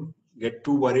don't get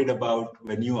too worried about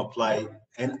when you apply.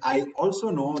 And I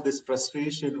also know this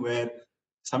frustration where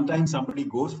sometimes somebody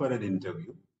goes for an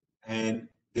interview and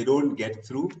they don't get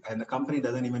through, and the company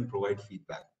doesn't even provide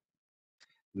feedback.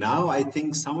 Now, I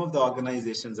think some of the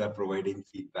organizations are providing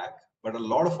feedback, but a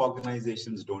lot of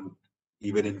organizations don't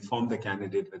even inform the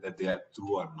candidate whether they are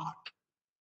through or not.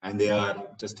 And they are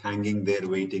just hanging there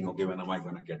waiting, okay, when am I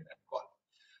going to get that call?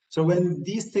 So when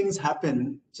these things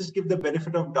happen, just give the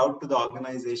benefit of doubt to the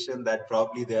organization that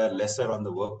probably they are lesser on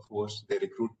the workforce, their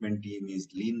recruitment team is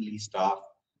leanly staffed,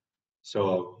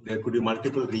 So there could be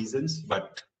multiple reasons,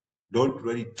 but don't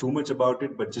worry too much about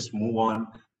it, but just move on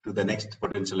to the next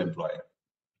potential employer.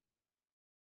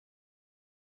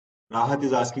 Rahat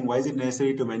is asking, why is it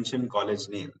necessary to mention college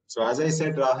name? So as I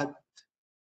said, Rahat,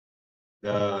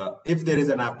 if there is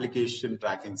an application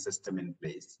tracking system in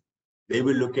place, they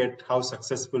will look at how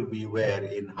successful we were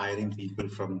in hiring people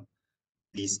from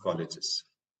these colleges.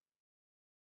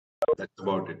 That's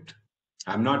about it.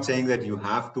 I'm not saying that you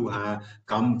have to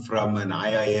come from an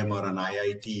IIM or an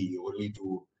IIT only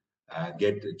to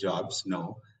get jobs.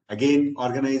 No. Again,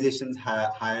 organizations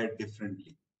hire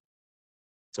differently.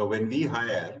 So when we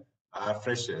hire our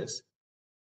freshers,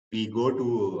 we go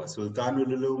to Sultan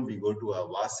Ululum, we go to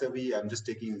Vasavi. I'm just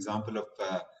taking example of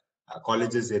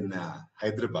colleges in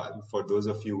Hyderabad for those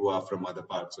of you who are from other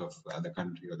parts of the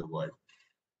country or the world.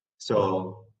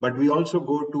 So, but we also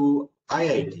go to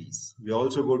IITs, we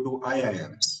also go to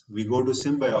IIMs, we go to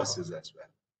Symbiosis as well.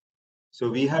 So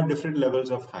we have different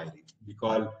levels of hiring. We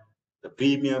call the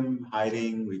premium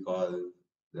hiring, we call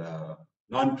the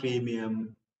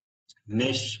non-premium,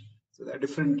 niche. So there are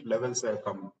different levels that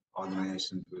come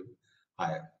organizations will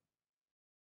hire.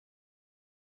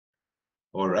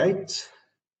 All right.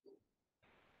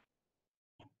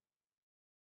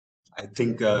 I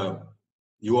think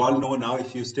you all know now,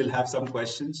 if you still have some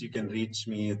questions, you can reach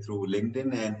me through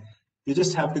LinkedIn, and you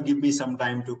just have to give me some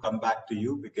time to come back to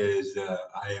you, because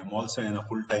I am also in a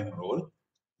full-time role.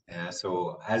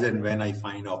 So as and when I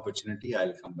find opportunity,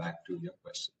 I'll come back to your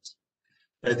questions.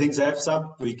 I think Zaif's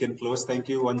up. We can close. Thank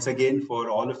you once again for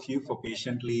all of you for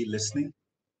patiently listening.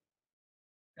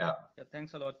 Yeah.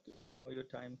 Thanks a lot for your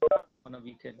time on a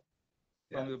weekend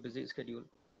from your busy schedule.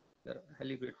 We are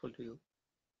highly grateful to you.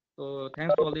 So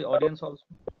thanks to all the audience also.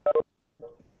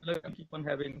 We'll keep on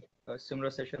having similar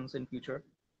sessions in future.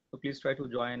 So please try to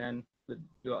join, and with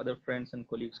your other friends and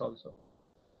colleagues also.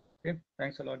 Okay.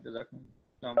 Thanks a lot,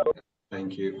 Jazakumullah.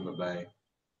 Thank you. Bye-bye.